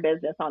run their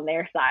business on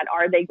their side.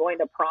 Are they going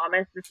to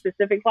promise a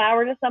specific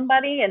flower to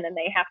somebody and then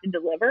they have to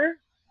deliver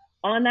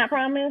on that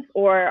promise?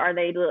 Or are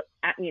they,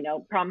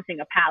 promising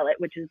a palette,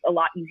 which is a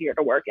lot easier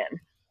to work in?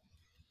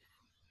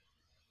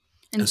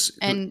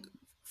 And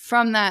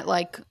from that,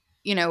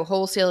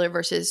 wholesaler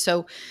versus,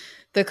 so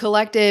the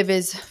collective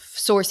is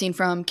sourcing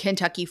from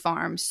Kentucky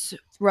farms,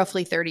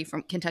 roughly 30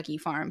 from Kentucky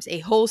farms. A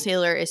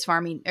wholesaler is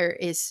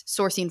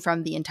sourcing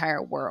from the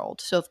entire world.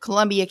 So if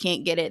Colombia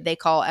can't get it, they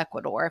call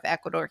Ecuador. If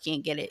Ecuador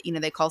can't get it,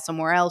 they call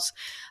somewhere else.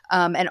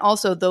 And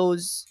also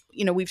those,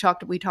 we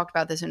talked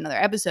about this in another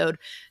episode.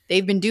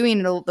 They've been doing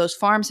it. Those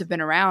farms have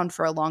been around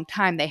for a long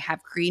time. They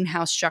have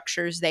greenhouse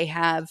structures. They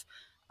have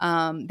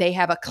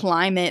a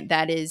climate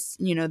that is,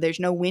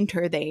 there's no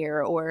winter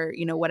there, or,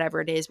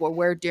 whatever it is, where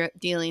we're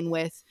dealing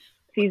with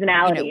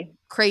seasonality,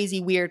 crazy,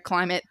 weird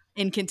climate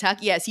in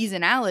Kentucky,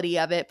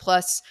 seasonality of it.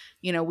 Plus,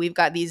 we've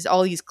got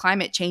all these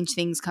climate change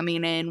things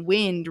coming in,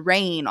 wind,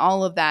 rain,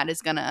 all of that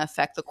is going to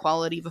affect the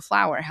quality of a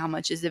flower, how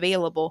much is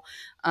available,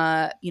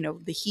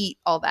 the heat,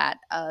 all that.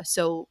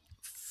 So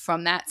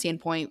from that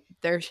standpoint,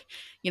 there's,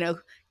 Kayla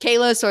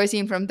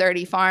sourcing from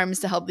 30 farms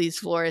to help these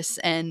florists.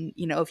 And,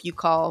 if you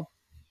call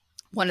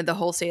one of the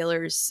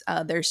wholesalers,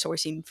 they're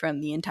sourcing from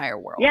the entire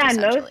world. Yeah,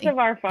 most of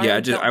our farms.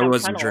 Yeah, I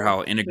wasn't sure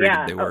how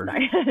integrated they were.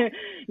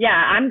 Yeah,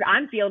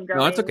 I'm field growing,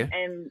 no, that's okay.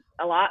 And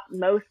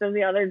most of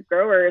the other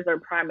growers are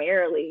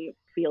primarily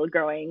field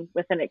growing,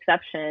 with an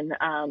exception.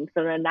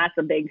 So then that's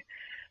a big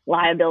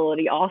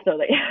liability also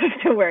that you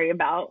have to worry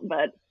about.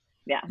 But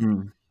yeah.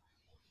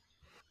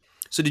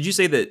 So did you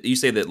say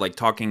that like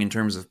talking in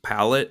terms of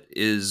palette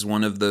is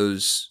one of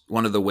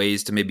the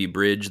ways to maybe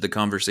bridge the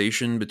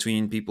conversation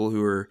between people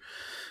who are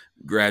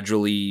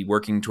gradually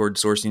working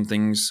towards sourcing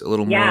things a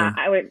little more? Yeah,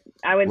 I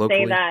would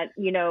locally? say that,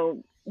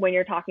 when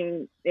you're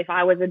talking, if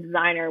I was a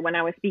designer, when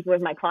I was speaking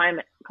with my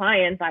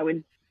clients, I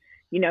would,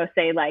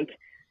 say like,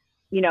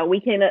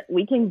 we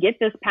can get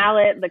this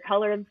palette, the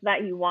colors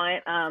that you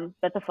want,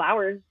 but the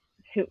flowers,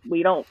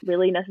 we don't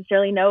really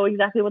necessarily know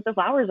exactly what the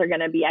flowers are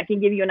going to be. I can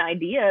give you an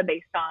idea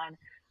based on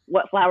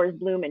what flowers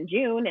bloom in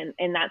June.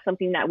 And that's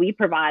something that we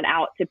provide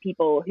out to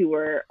people who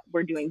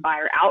we're doing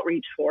buyer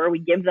outreach for. We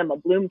give them a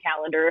bloom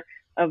calendar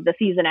of the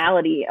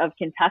seasonality of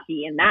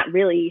Kentucky. And that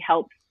really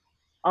helps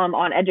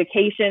on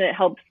education. It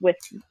helps with,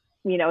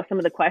 some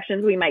of the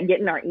questions we might get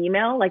in our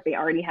email, like they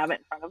already have it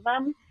in front of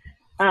them.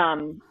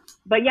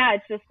 But yeah,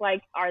 it's just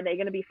like, are they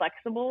going to be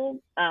flexible?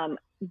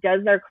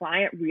 Does their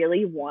client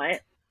really want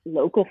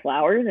local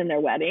flowers in their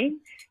wedding?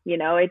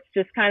 It's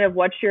just kind of,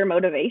 what's your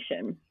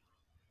motivation?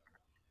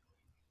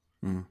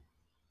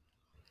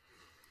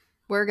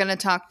 We're going to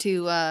talk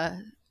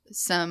to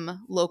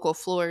some local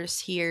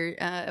florists here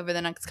over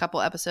the next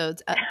couple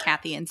episodes,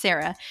 Kathy and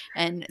Sarah,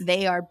 and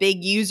they are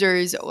big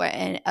users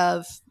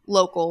of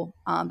local.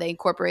 They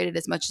incorporate it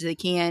as much as they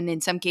can. In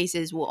some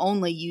cases, will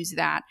only use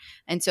that.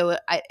 And so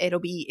it'll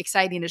be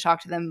exciting to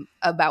talk to them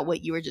about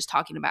what you were just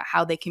talking about,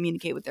 how they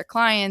communicate with their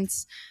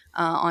clients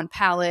on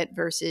palette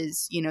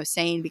versus,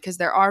 saying, because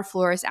there are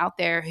florists out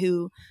there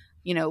who,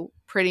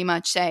 pretty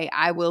much say,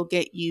 I will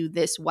get you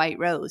this white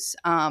rose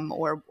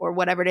or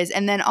whatever it is.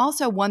 And then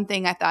also one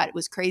thing I thought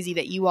was crazy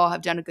that you all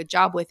have done a good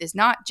job with is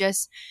not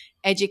just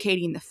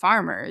educating the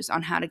farmers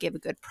on how to give a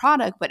good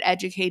product, but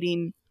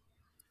educating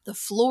the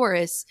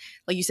florists,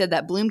 like you said,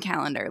 that bloom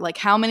calendar. Like,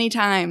 how many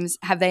times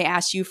have they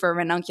asked you for a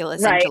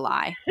ranunculus in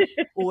July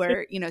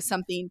or,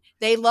 something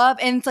they love?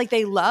 And it's like,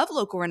 they love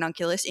local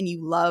ranunculus and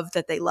you love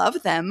that they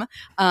love them.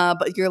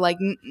 But you're like,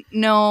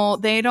 no,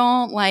 they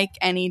don't like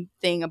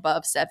anything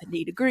above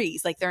 70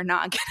 degrees. Like, they're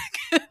not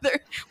going to,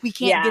 we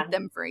can't get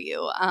them for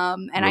you.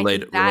 And I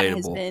think that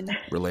has been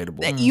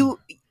relatable. That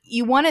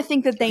you want to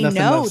think that they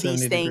know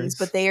these things,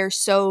 but they are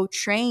so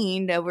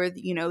trained over,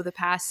 the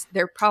past,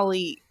 they're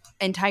probably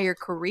entire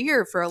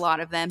career for a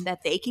lot of them,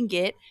 that they can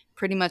get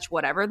pretty much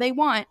whatever they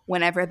want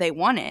whenever they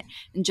want it.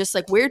 And just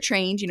like we're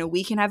trained,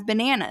 we can have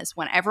bananas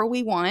whenever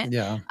we want.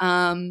 Yeah.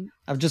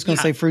 I was just going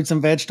to say fruits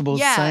and vegetables.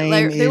 Yeah, same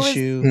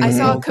issue. I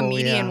saw a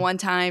comedian one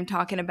time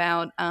talking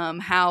about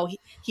how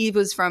he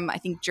was from, I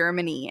think,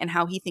 Germany, and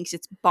how he thinks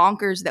it's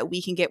bonkers that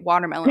we can get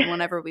watermelon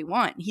whenever we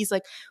want. He's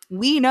like,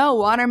 we know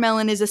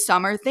watermelon is a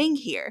summer thing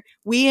here.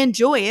 We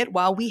enjoy it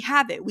while we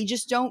have it. We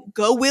just don't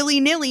go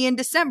willy-nilly in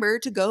December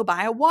to go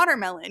buy a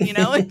watermelon,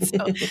 And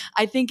so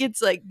I think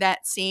it's like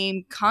that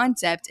same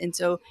concept. And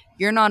so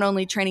you're not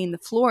only training the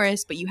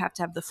florist, but you have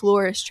to have the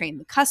florist train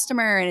the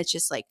customer. And it's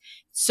just like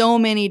so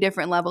many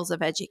different levels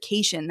of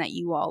education that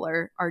you all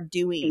are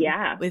doing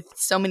with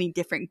so many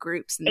different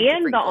groups. And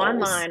the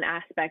online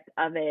aspect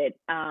of it.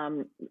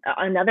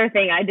 Another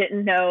thing I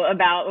didn't know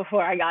about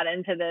before I got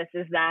into this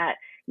is that,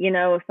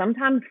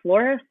 sometimes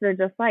florists are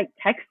just like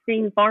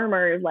texting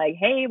farmers like,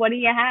 hey, what do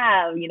you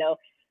have?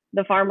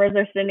 The farmers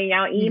are sending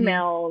out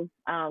emails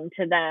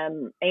to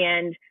them,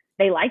 and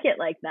they like it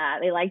like that.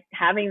 They like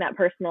having that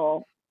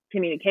personal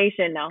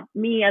communication. Now,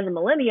 me as a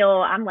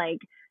millennial, I'm like,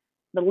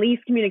 the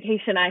least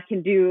communication I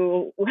can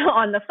do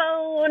on the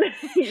phone,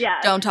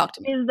 don't talk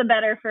to me, is the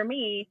better for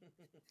me.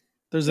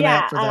 There's an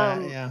app for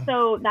that,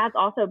 So that's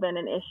also been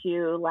an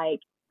issue. Like,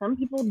 some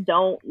people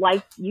don't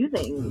like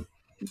using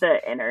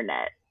the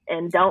internet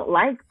and don't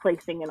like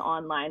placing an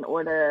online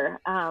order.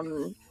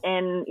 And,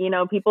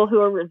 people who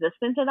are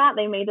resistant to that,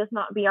 they may just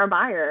not be our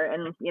buyer.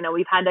 And,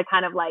 we've had to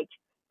kind of like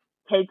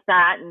take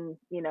that and,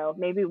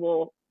 maybe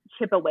we'll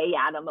chip away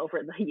at them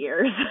over the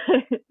years.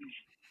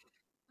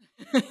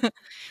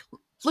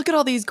 Look at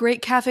all these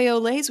great cafe au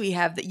laits we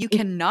have that you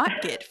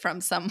cannot get from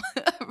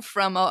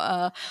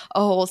a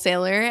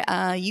wholesaler.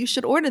 You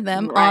should order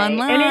them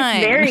online. And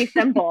it's very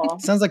simple.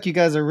 Sounds like you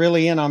guys are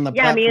really in on the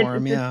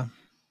platform.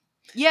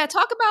 Yeah,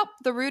 talk about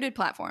the Rooted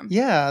platform.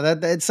 Yeah,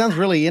 that sounds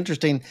really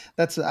interesting.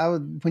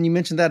 When you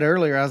mentioned that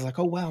earlier, I was like,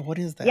 oh wow, what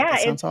is that? Yeah, that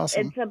sounds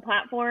awesome. It's a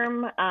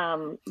platform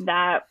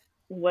that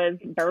was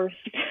birthed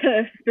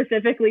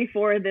specifically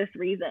for this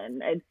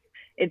reason.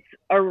 It's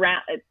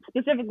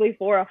specifically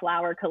for a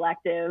flower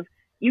collective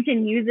you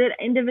can use it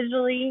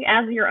individually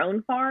as your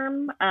own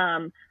farm,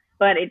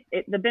 but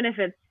the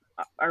benefits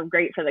are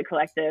great for the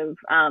collective.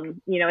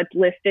 It's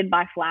listed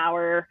by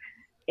flower.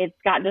 It's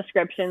got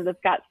descriptions. It's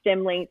got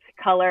stem length,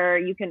 color.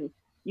 You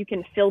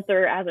can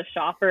filter as a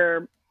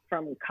shopper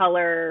from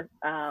color,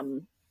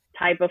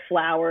 type of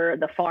flower,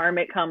 the farm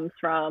it comes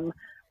from,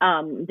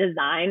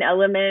 design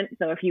element.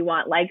 So if you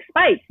want like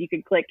spikes, you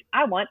could click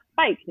I want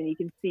spikes, and you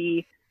can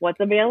see what's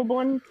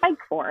available in spike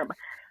form.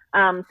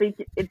 So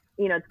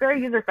it's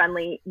very user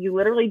friendly. You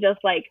literally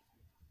just like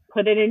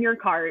put it in your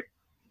cart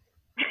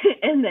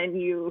and then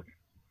you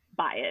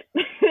buy it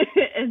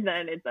and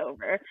then it's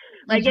over.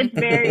 Like, it's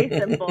very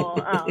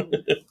simple.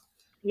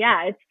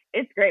 Yeah,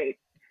 it's great.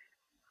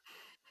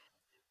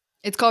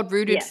 It's called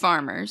Rooted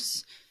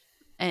Farmers.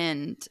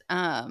 And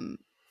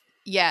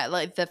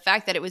like the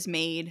fact that it was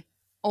made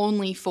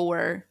only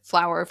for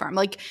flower farm,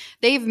 like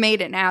they've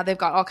made it now, they've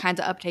got all kinds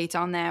of updates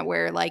on that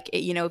where like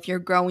if you're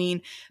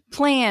growing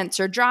plants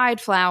or dried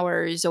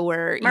flowers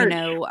or merch.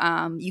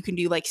 You can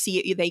do like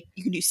you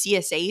can do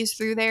CSAs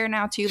through there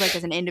now too, like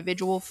as an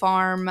individual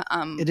farm.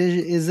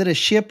 Is it a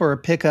ship or a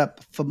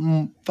pickup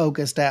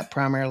focused app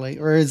primarily,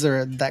 or is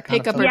there that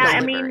kind pickup of or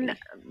delivery? delivery? I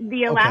mean,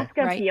 the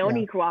Alaska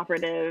Peony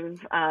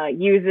Cooperative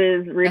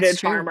uses Rooted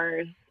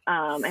Farmers.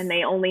 And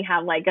they only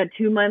have like a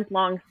 2-month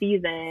long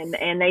season,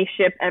 and they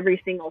ship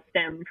every single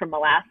stem from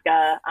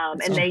Alaska,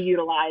 and they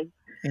utilize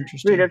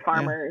Rooted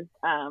Farmers.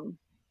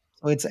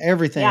 So it's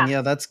everything.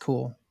 Yeah, that's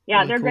cool. Yeah,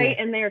 really they're cool. Great,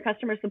 and their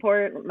customer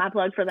support, my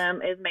plug for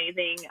them, is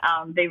amazing.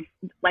 They've,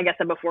 like I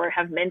said before,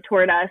 have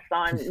mentored us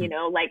on,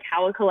 like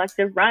how a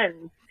collective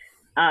runs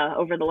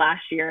over the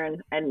last year,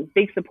 and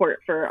big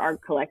support for our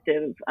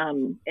collective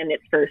in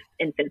its first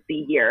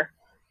infancy year.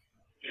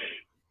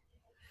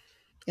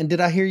 And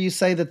did I hear you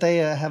say that they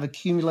have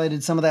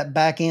accumulated some of that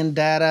back end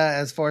data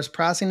as far as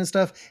pricing and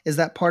stuff? Is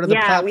that part of the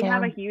platform? Yeah, we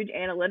have a huge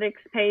analytics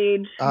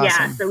page. Awesome.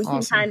 Yeah, so we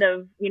can kind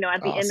of,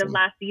 at the end of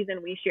last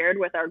season, we shared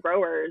with our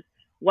growers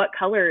what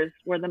colors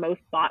were the most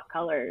bought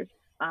colors,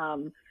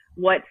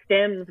 what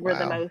stems were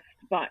the most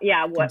bought.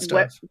 Yeah, what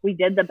we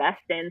did the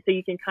best in. So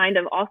you can kind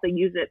of also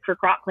use it for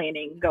crop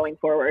planning going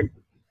forward.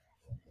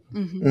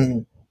 Mm-hmm. Mm-hmm.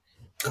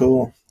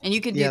 Cool. And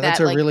you could do that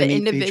like really the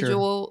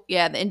individual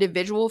feature. The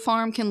individual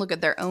farm can look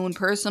at their own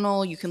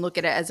personal, you can look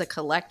at it as a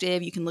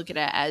collective, you can look at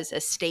it as a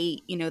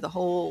state, the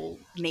whole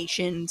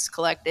nation's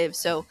collective.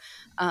 So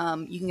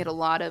you can get a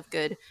lot of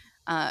good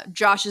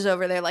Josh is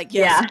over there like,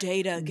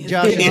 data.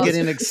 Josh is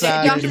getting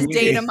excited. Josh is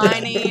data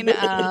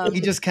mining.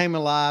 He just came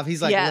alive.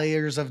 He's like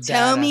layers of data.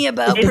 Tell me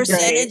about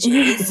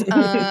percentages.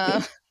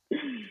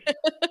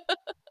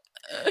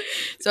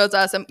 So it's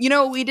awesome.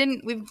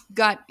 We've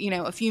got,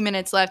 a few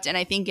minutes left, and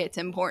I think it's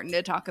important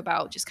to talk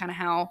about just kind of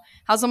how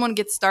someone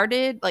gets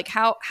started, like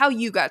how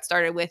you got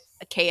started with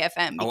a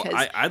KFM.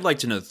 Because I'd like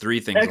to know 3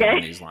 things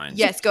along these lines.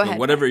 Yes, go ahead.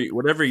 Whatever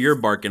you're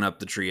barking up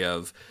the tree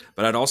of,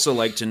 but I'd also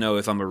like to know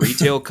if I'm a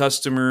retail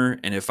customer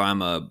and if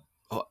I'm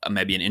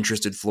maybe an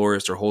interested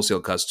florist or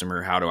wholesale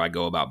customer, how do I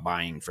go about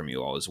buying from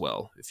you all as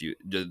well? If you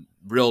do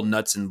real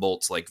nuts and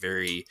bolts, like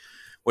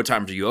what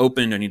time do you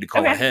open? Do I need to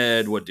call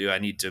ahead? What do I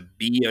need to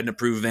be an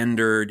approved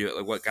vendor?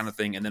 What kind of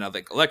thing? And then I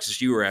think, Alexis,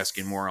 you were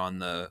asking more on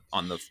the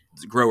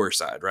grower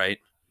side, right?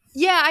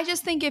 Yeah, I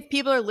just think if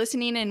people are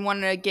listening and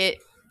want to get,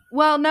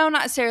 well, no,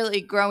 not necessarily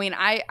growing.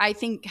 I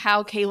think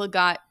how Kayla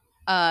got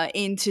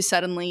into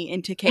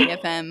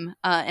KFM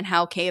and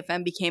how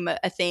KFM became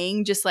a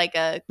thing, just like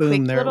a quick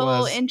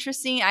little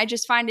interesting. I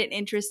just find it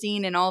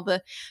interesting, and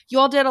you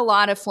all did a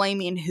lot of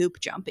flaming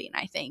hoop jumping,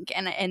 I think,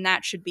 and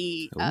that should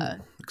be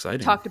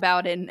exciting, talked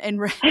about and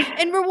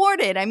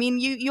rewarded. I mean,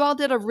 you all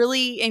did a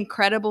really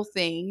incredible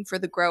thing for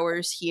the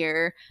growers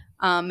here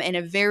in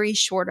a very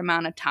short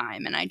amount of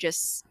time, and I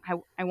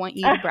want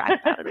you to brag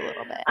about it a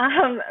little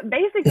bit.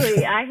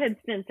 Basically, I had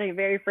sent a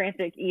very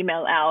frantic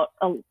email out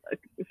a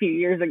few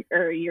years ago,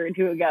 or a year or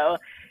two ago,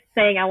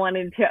 saying I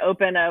wanted to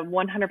open a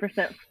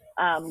 100%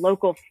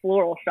 local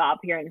floral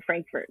shop here in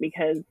Frankfort,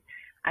 because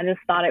I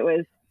just thought it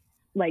was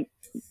like,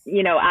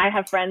 I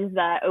have friends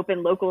that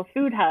open local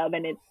food hub,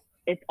 and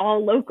it's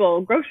all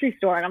local grocery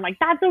store, and I'm like,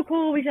 that's so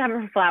cool, we should have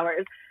it for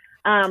flowers.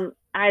 I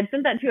had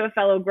sent that to a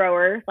fellow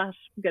grower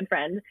 / good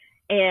friend,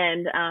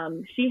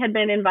 and she had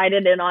been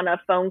invited in on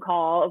a phone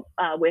call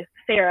with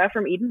Sarah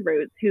from Eden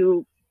Roots,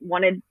 who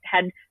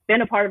had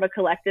been a part of a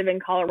collective in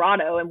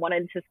Colorado and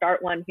wanted to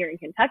start one here in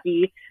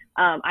Kentucky.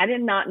 I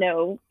did not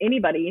know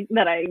anybody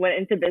that I went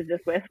into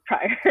business with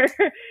prior.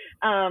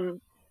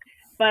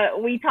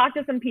 But we talked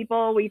to some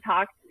people. We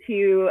talked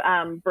to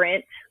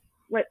Brent.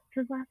 What's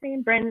his last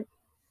name? Brent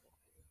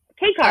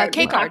K-Card.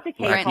 We talked to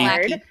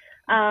K-Card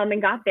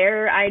and got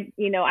their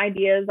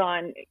ideas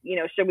on,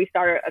 should we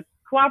start a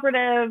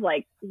cooperative?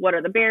 Like, what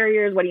are the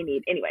barriers? What do you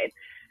need? Anyways.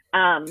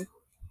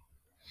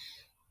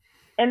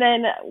 And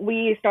then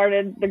we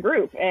started the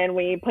group and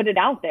we put it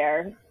out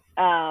there.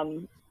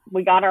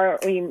 We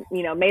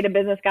made a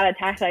business, got a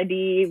tax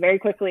ID very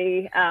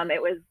quickly.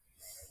 It was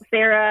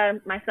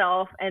Sarah,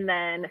 myself, and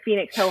then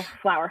Phoenix Hill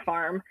Flower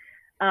Farm.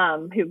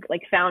 who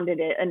like founded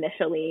it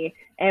initially,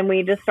 and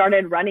we just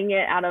started running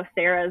it out of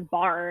Sarah's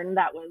barn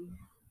that was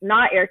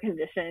not air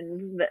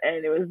conditioned,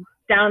 and it was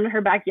down in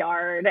her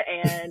backyard,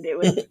 and it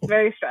was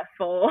very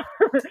stressful.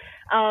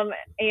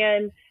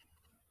 And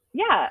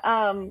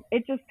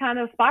it just kind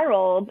of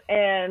spiraled,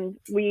 and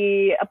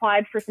we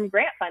applied for some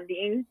grant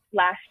funding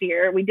last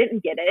year. We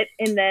didn't get it,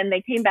 and then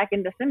they came back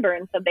in December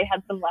and said they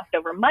had some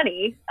leftover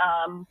money,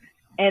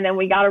 and then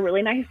we got a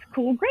really nice,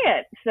 cool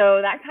grant.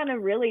 So that kind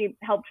of really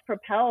helped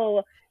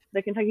propel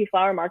the Kentucky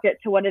Flower Market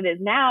to what it is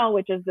now,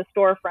 which is the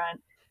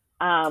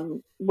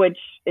storefront, which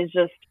is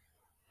just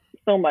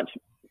so much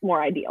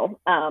more ideal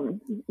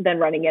than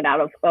running it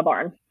out of a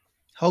barn.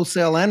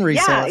 Wholesale and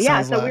resale.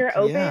 Yeah. So we're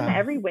open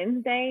every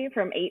Wednesday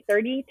from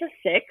 8:30 to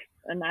 6,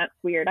 and that's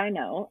weird, I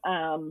know.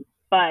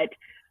 But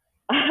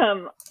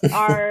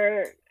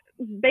our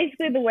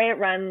basically the way it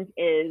runs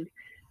is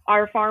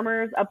our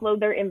farmers upload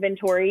their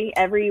inventory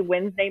every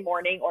Wednesday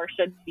morning, or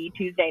should be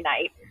Tuesday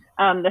night.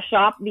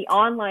 The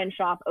online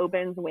shop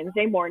opens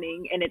Wednesday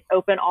morning, and it's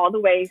open all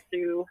the way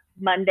through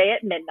Monday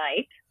at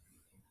midnight.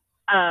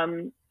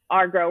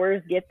 Our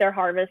growers get their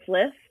harvest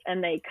list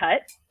and they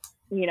cut.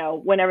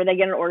 Whenever they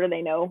get an order,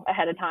 they know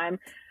ahead of time.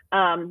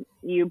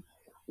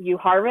 You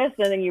harvest,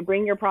 and then you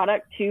bring your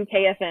product to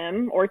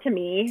KFM or to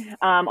me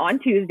on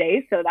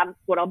Tuesdays. So that's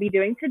what I'll be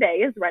doing today,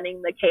 is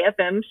running the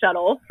KFM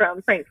shuttle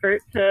from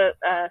Frankfort to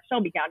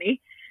Shelby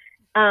County.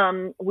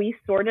 We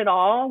sort it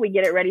all, we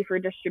get it ready for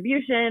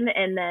distribution,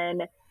 and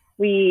then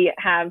we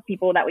have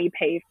people that we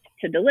pay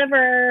to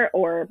deliver,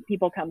 or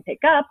people come pick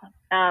up.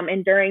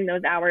 And during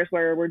those hours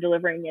where we're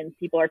delivering and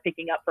people are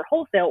picking up for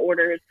wholesale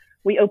orders,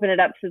 we open it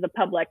up to the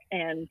public,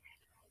 and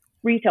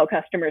retail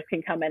customers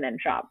can come in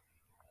and shop.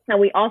 Now,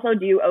 we also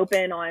do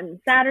open on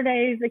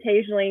Saturdays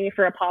occasionally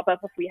for a pop-up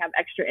if we have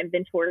extra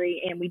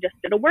inventory, and we just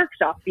did a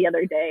workshop the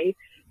other day.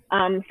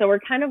 So we're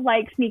kind of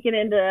like sneaking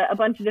into a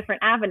bunch of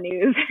different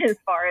avenues as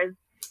far as,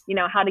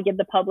 how to get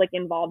the public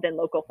involved in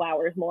local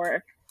flowers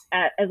more,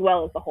 as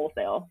well as the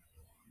wholesale.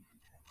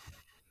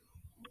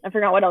 I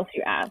forgot what else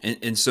you asked.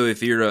 And so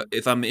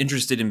if I'm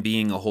interested in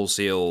being a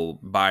wholesale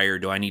buyer,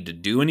 do I need to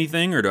do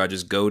anything, or do I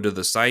just go to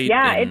the site?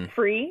 Yeah, it's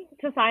free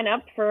to sign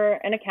up for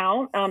an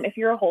account. If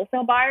you're a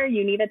wholesale buyer,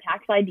 you need a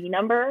tax ID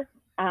number.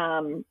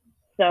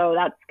 So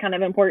that's kind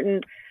of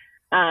important.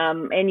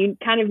 And you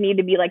kind of need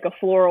to be like a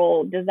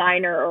floral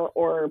designer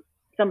or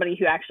somebody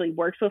who actually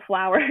works with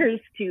flowers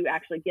to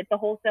actually get the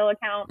wholesale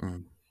account.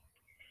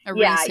 A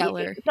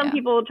reseller. Some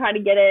people try to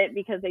get it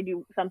because they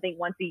do something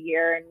once a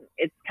year, and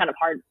it's kind of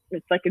hard.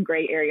 It's like a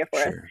gray area for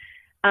us.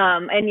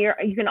 And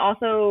you can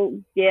also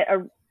get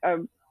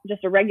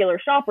just a regular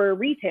shopper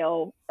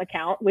retail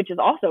account, which is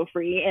also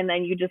free. And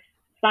then you just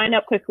sign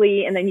up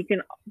quickly, and then you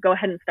can go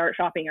ahead and start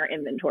shopping our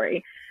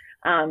inventory.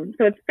 So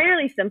it's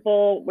fairly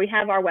simple. We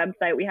have our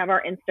website, we have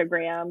our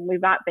Instagram,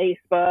 we've got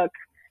Facebook.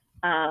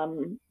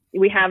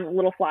 We have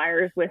little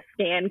flyers with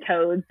scan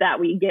codes that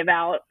we give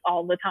out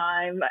all the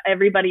time.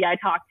 Everybody I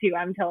talk to,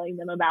 I'm telling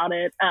them about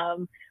it.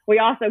 We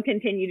also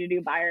continue to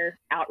do buyer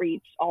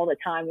outreach all the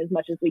time as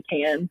much as we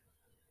can.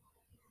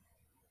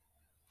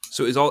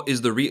 So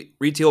is the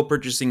retail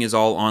purchasing is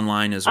all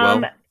online as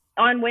well?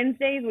 On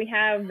Wednesdays, we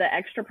have the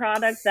extra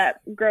products that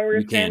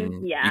growers you can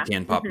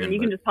pop in. You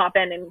can just pop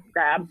in and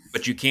grab.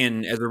 But you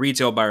can, as a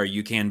retail buyer,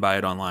 you can buy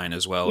it online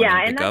as well.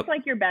 Yeah, and that's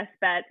like your best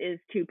bet is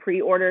to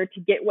pre-order to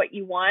get what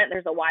you want.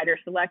 There's a wider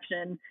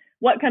selection.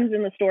 What comes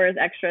in the store as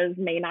extras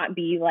may not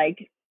be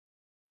like,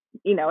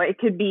 it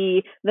could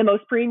be the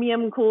most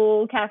premium,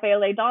 cool Cafe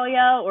La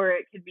Dahlia, or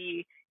it could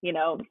be,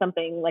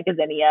 something like a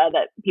zinnia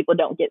that people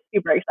don't get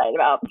super excited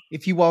about.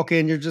 If you walk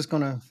in, you're just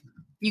going to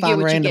you find get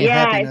what random you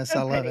get. happiness. Yeah, so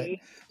I love pretty. it.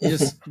 You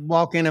just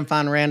walk in and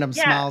find random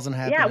smiles and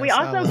happiness. Yeah, we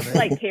also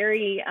like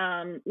carry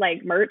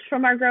like merch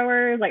from our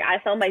growers. Like I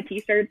sell my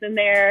t-shirts in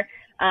there,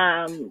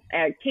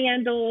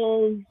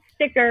 candles,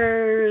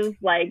 stickers.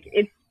 Like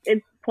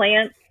it's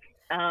plants.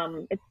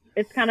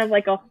 It's kind of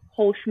like a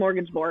whole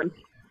smorgasbord.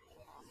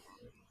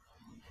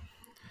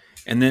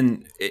 And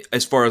then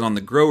as far as on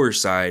the grower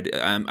side,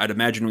 I'd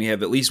imagine we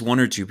have at least one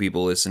or two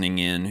people listening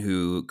in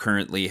who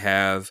currently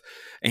have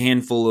a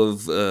handful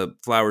of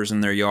flowers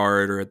in their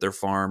yard or at their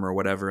farm or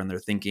whatever, and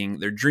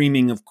they're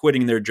dreaming of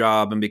quitting their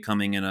job and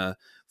becoming a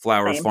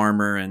flower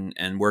farmer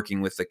and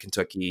working with the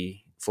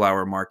Kentucky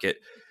flower market.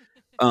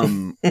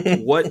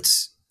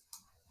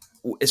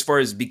 As far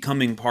as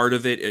becoming part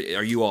of it,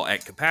 are you all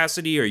at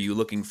capacity? Are you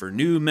looking for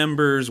new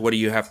members? What do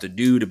you have to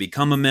do to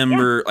become a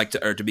member,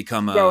 to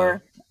become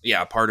grower?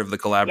 Part of the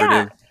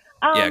collaborative?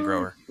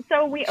 Grower.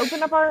 So we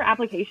open up our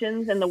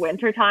applications in the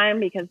winter time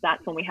because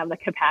that's when we have the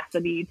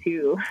capacity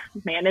to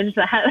manage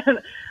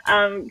that.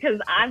 Because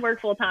I work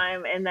full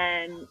time and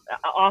then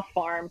off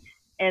farm,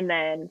 and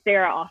then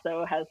Sarah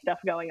also has stuff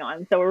going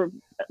on. So we're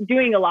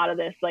doing a lot of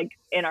this like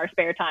in our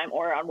spare time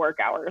or on work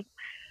hours.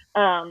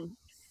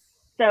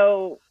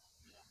 So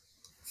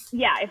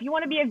yeah, if you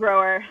want to be a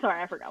grower,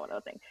 sorry, I forgot what I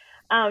was saying.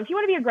 if you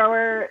want to be a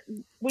grower,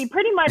 we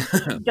pretty much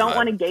don't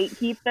want to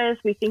gatekeep this.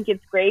 We think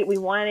it's great. We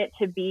want it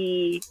to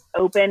be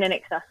open and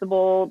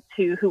accessible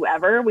to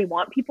whoever. We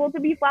want people to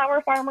be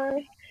flower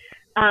farmers.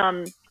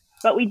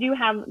 But we do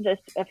have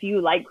just a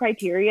few light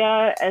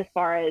criteria as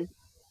far as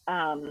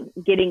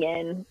getting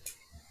in.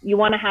 You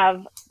want to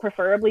have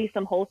preferably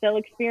some wholesale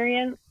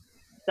experience.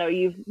 So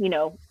you've,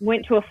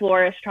 went to a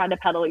florist, tried to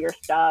peddle your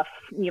stuff.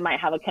 You might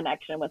have a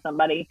connection with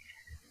somebody.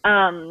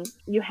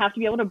 You have to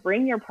be able to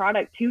bring your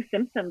product to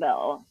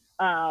Simpsonville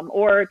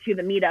or to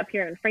the meetup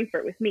here in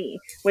Frankfort with me,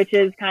 which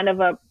is kind of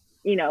a,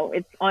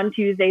 it's on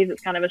Tuesdays.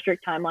 It's kind of a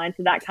strict timeline.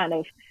 So that kind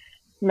of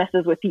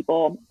messes with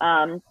people.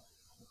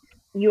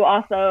 You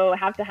also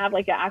have to have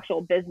like an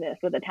actual business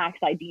with a tax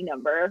ID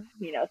number.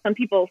 Some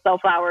people sell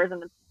flowers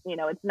and,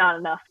 it's not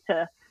enough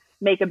to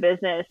make a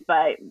business,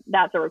 but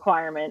that's a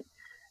requirement.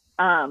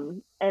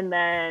 And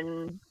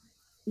then,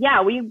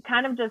 yeah, we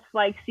kind of just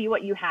like see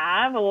what you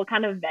have, and we'll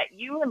kind of vet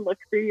you and look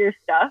through your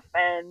stuff.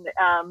 And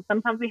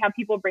sometimes we have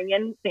people bring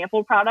in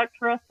sample products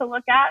for us to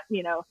look at,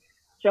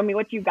 show me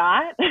what you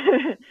got.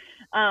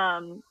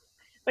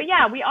 But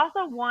yeah, we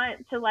also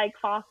want to like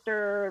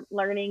foster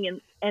learning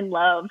and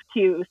love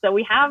too. So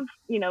we have,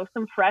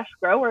 some fresh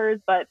growers,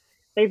 but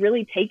they've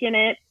really taken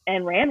it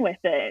and ran with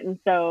it. And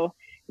so,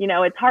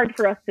 it's hard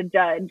for us to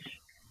judge.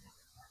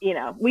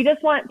 We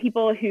just want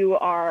people who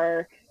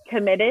are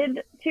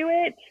committed to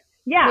it.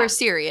 Yeah. We're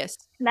serious.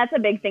 That's a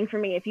big thing for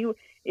me. If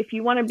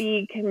you want to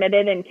be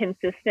committed and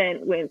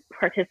consistent with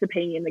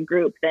participating in the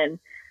group, then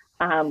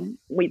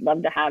we'd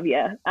love to have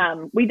you.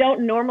 We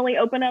don't normally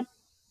open up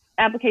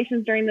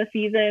applications during the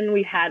season.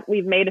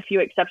 We've made a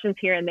few exceptions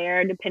here and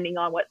there, depending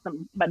on what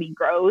somebody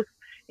grows.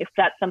 If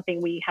that's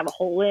something we have a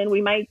hole in,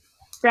 we might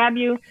grab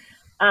you.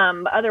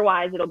 But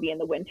otherwise, it'll be in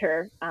the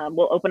winter.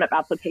 We'll open up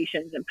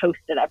applications and post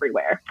it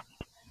everywhere.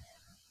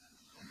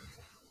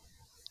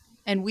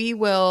 And we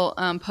will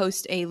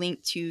post a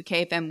link to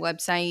KFM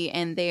website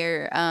and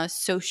their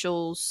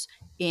socials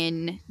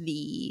in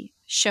the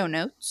show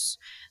notes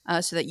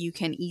so that you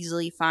can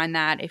easily find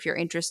that. If you're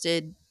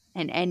interested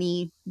in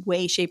any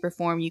way, shape, or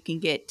form, you can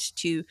get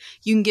to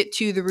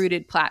the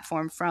Rooted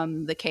platform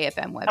from the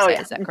KFM website. Oh,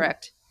 yeah. Is that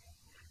correct?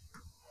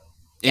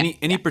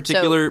 Any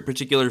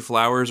particular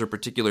flowers or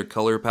particular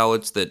color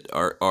palettes that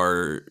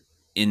are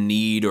in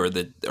need or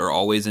that are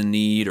always in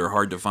need or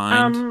hard to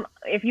find?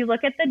 If you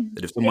look at the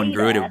that if someone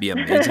grew it would be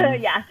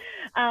amazing. Yeah.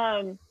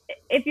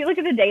 If you look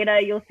at the data,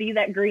 you'll see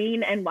that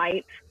green and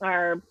white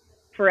are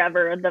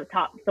forever the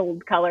top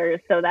sold colors.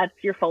 So that's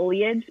your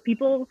foliage.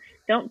 People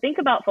don't think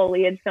about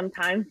foliage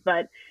sometimes,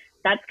 but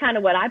that's kind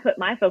of what I put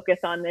my focus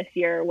on this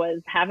year, was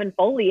having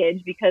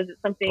foliage, because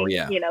it's something,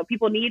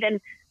 people need,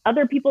 and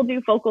other people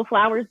do focal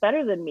flowers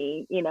better than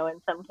me, in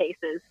some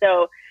cases.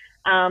 So,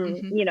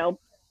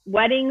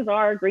 weddings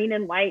are green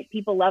and white.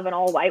 People love an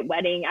all white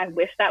wedding. I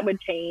wish that would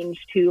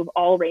change to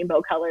all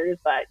rainbow colors,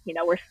 but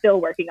we're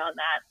still working on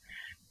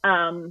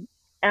that.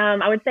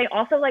 I would say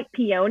also like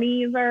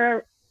peonies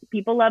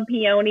people love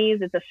peonies.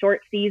 It's a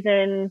short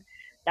season.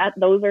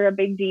 Those are a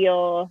big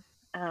deal.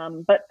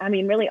 But I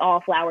mean, really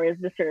all flowers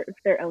deserve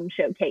their own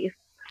showcase.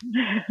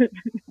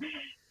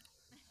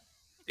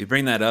 You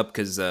bring that up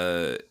because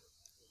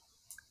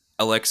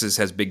Alexis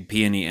has big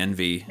peony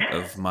envy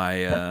of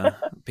my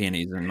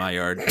peonies in my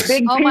yard.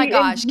 Oh my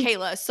gosh,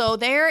 Kayla. So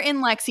they're in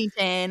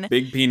Lexington.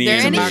 Big peonies.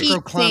 They're in a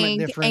heat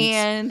sink,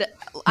 and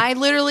I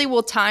literally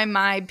will time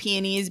my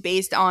peonies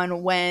based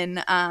on when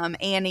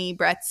Annie,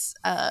 Brett's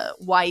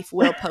wife,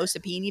 will post a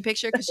peony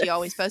picture, because she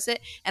always posts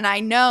it. And I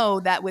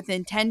know that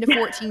within 10 to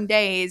 14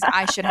 days,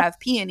 I should have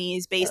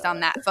peonies based on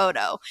that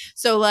photo.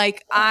 So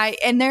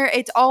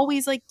it's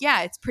always like,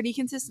 yeah, it's pretty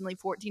consistently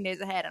 14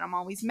 days ahead. And I'm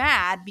always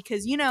mad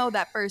because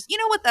that first,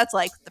 what that's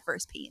like, the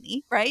first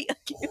peony, right?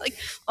 You're like,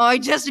 oh, I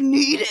just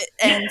need it.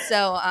 And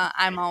so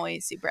I'm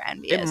always super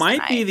envious. It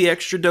might be the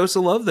extra dose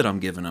of love that I'm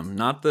giving them,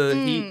 not the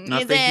heat.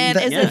 Not the heat.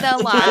 Is it the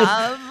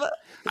love?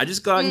 I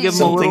just go out and give them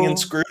something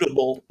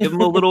inscrutable. Give them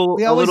a little.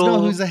 We always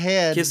know who's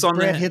ahead. Kiss on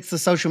Brett hits the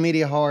social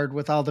media hard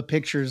with all the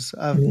pictures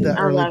of the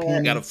early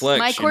peonies. Got to flex.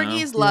 My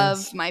corgis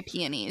love my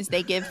peonies.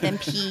 They give them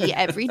pee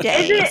every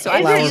day, so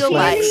I feel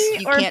like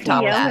you can't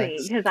top that.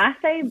 Because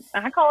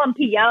I call them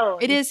peons.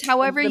 It is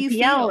however you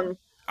feel.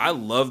 I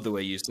love the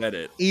way you said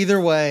it. Either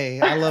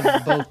way, I love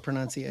both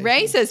pronunciations.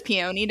 Ray says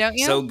peony, don't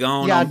you? So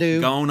gone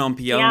on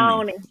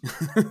peony.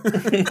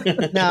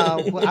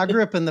 No, I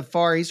grew up in the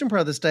far eastern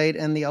part of the state,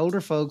 and the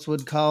older folks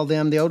would call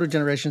them, the older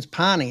generations,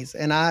 pineys.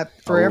 And I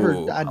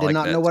did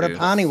not know what a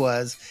piney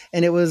was.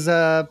 And it was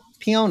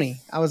peony.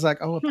 I was like,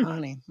 oh, a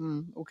piney.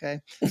 Okay.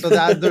 So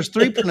there's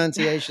 3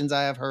 pronunciations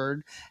I have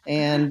heard,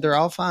 and they're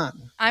all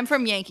fine. I'm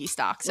from Yankee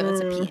stock, so it's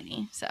a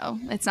peony. So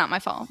it's not my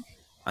fault.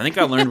 I think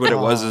I learned what it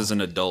was as an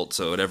adult,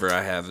 so whatever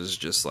I have is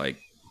just like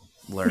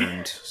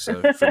learned.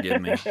 So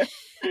forgive me.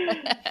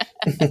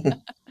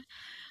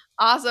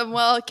 Awesome.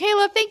 Well,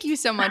 Kayla, thank you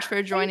so much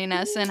for joining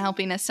us and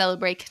helping us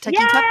celebrate Kentucky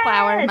Yes! Cut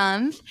Flower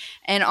Month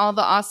and all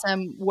the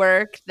awesome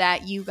work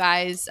that you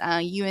guys,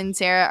 you and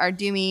Sarah, are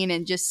doing.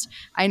 And just,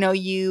 I know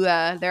you,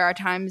 there are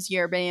times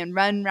you're being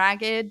run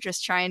ragged,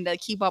 just trying to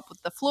keep up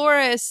with the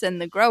florists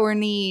and the grower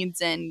needs.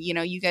 And, you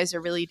know, you guys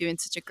are really doing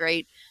such a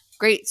great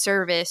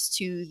service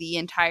to the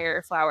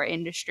entire flower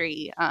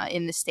industry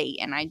in the state,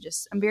 and I'm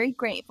very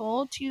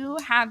grateful to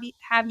have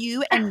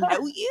you and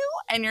know you,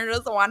 and you're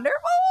just wonderful.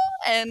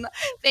 And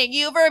thank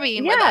you for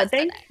being with us.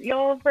 Thanks today.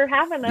 y'all for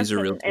having us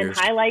and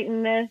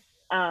highlighting this.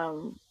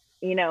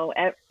 You know,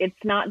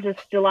 it's not just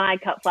July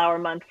Cut Flower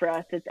Month for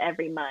us; it's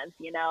every month.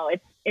 You know,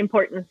 it's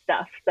important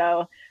stuff.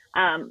 So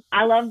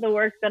I love the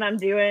work that I'm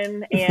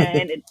doing,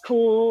 and it's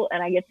cool,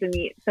 and I get to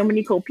meet so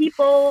many cool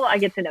people. I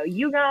get to know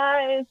you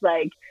guys.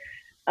 Like,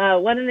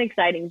 what an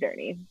exciting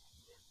journey.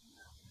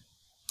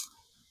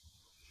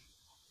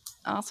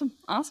 Awesome.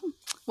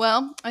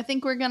 Well, I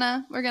think we're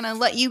gonna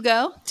let you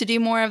go to do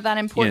more of that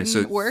important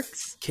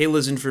works.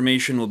 Kayla's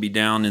information will be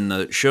down in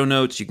the show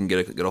notes. You can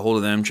get a hold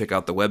of them, check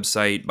out the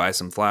website, buy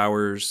some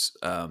flowers.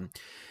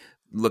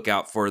 Look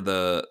out for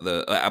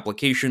the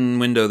application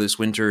window this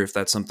winter if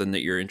that's something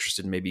that you're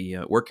interested in maybe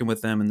working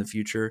with them in the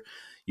future.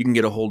 You can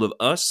get a hold of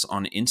us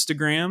on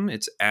Instagram.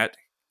 It's at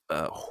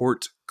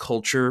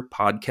Hortculture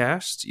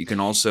Podcast. You can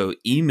also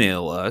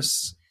email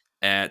us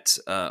at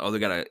they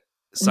got a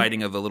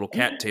sighting of a little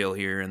cattail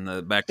here in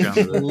the background.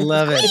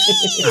 Love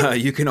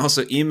it. You can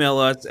also email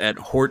us at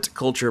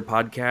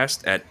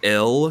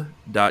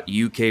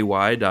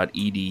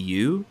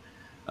hortculturepodcast@l.uky.edu.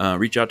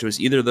 Reach out to us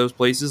either of those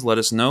places. Let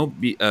us know.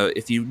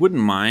 If you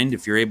wouldn't mind,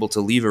 if you're able to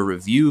leave a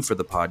review for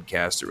the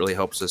podcast, it really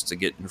helps us to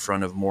get in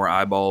front of more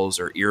eyeballs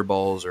or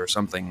earballs or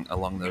something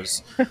along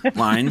those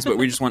lines. But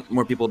we just want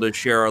more people to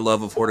share our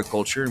love of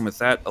horticulture. And with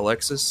that,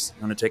 Alexis,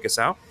 you want to take us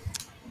out?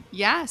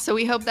 Yeah, so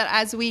we hope that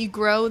as we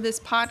grow this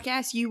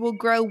podcast, you will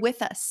grow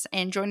with us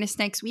and join us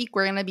next week.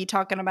 We're going to be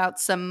talking about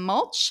some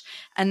mulch,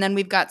 and then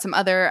we've got some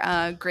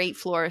other great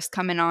florists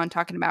coming on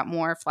talking about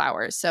more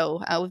flowers.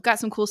 So we've got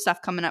some cool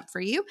stuff coming up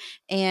for you,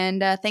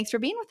 and thanks for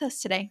being with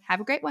us today.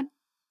 Have a great one.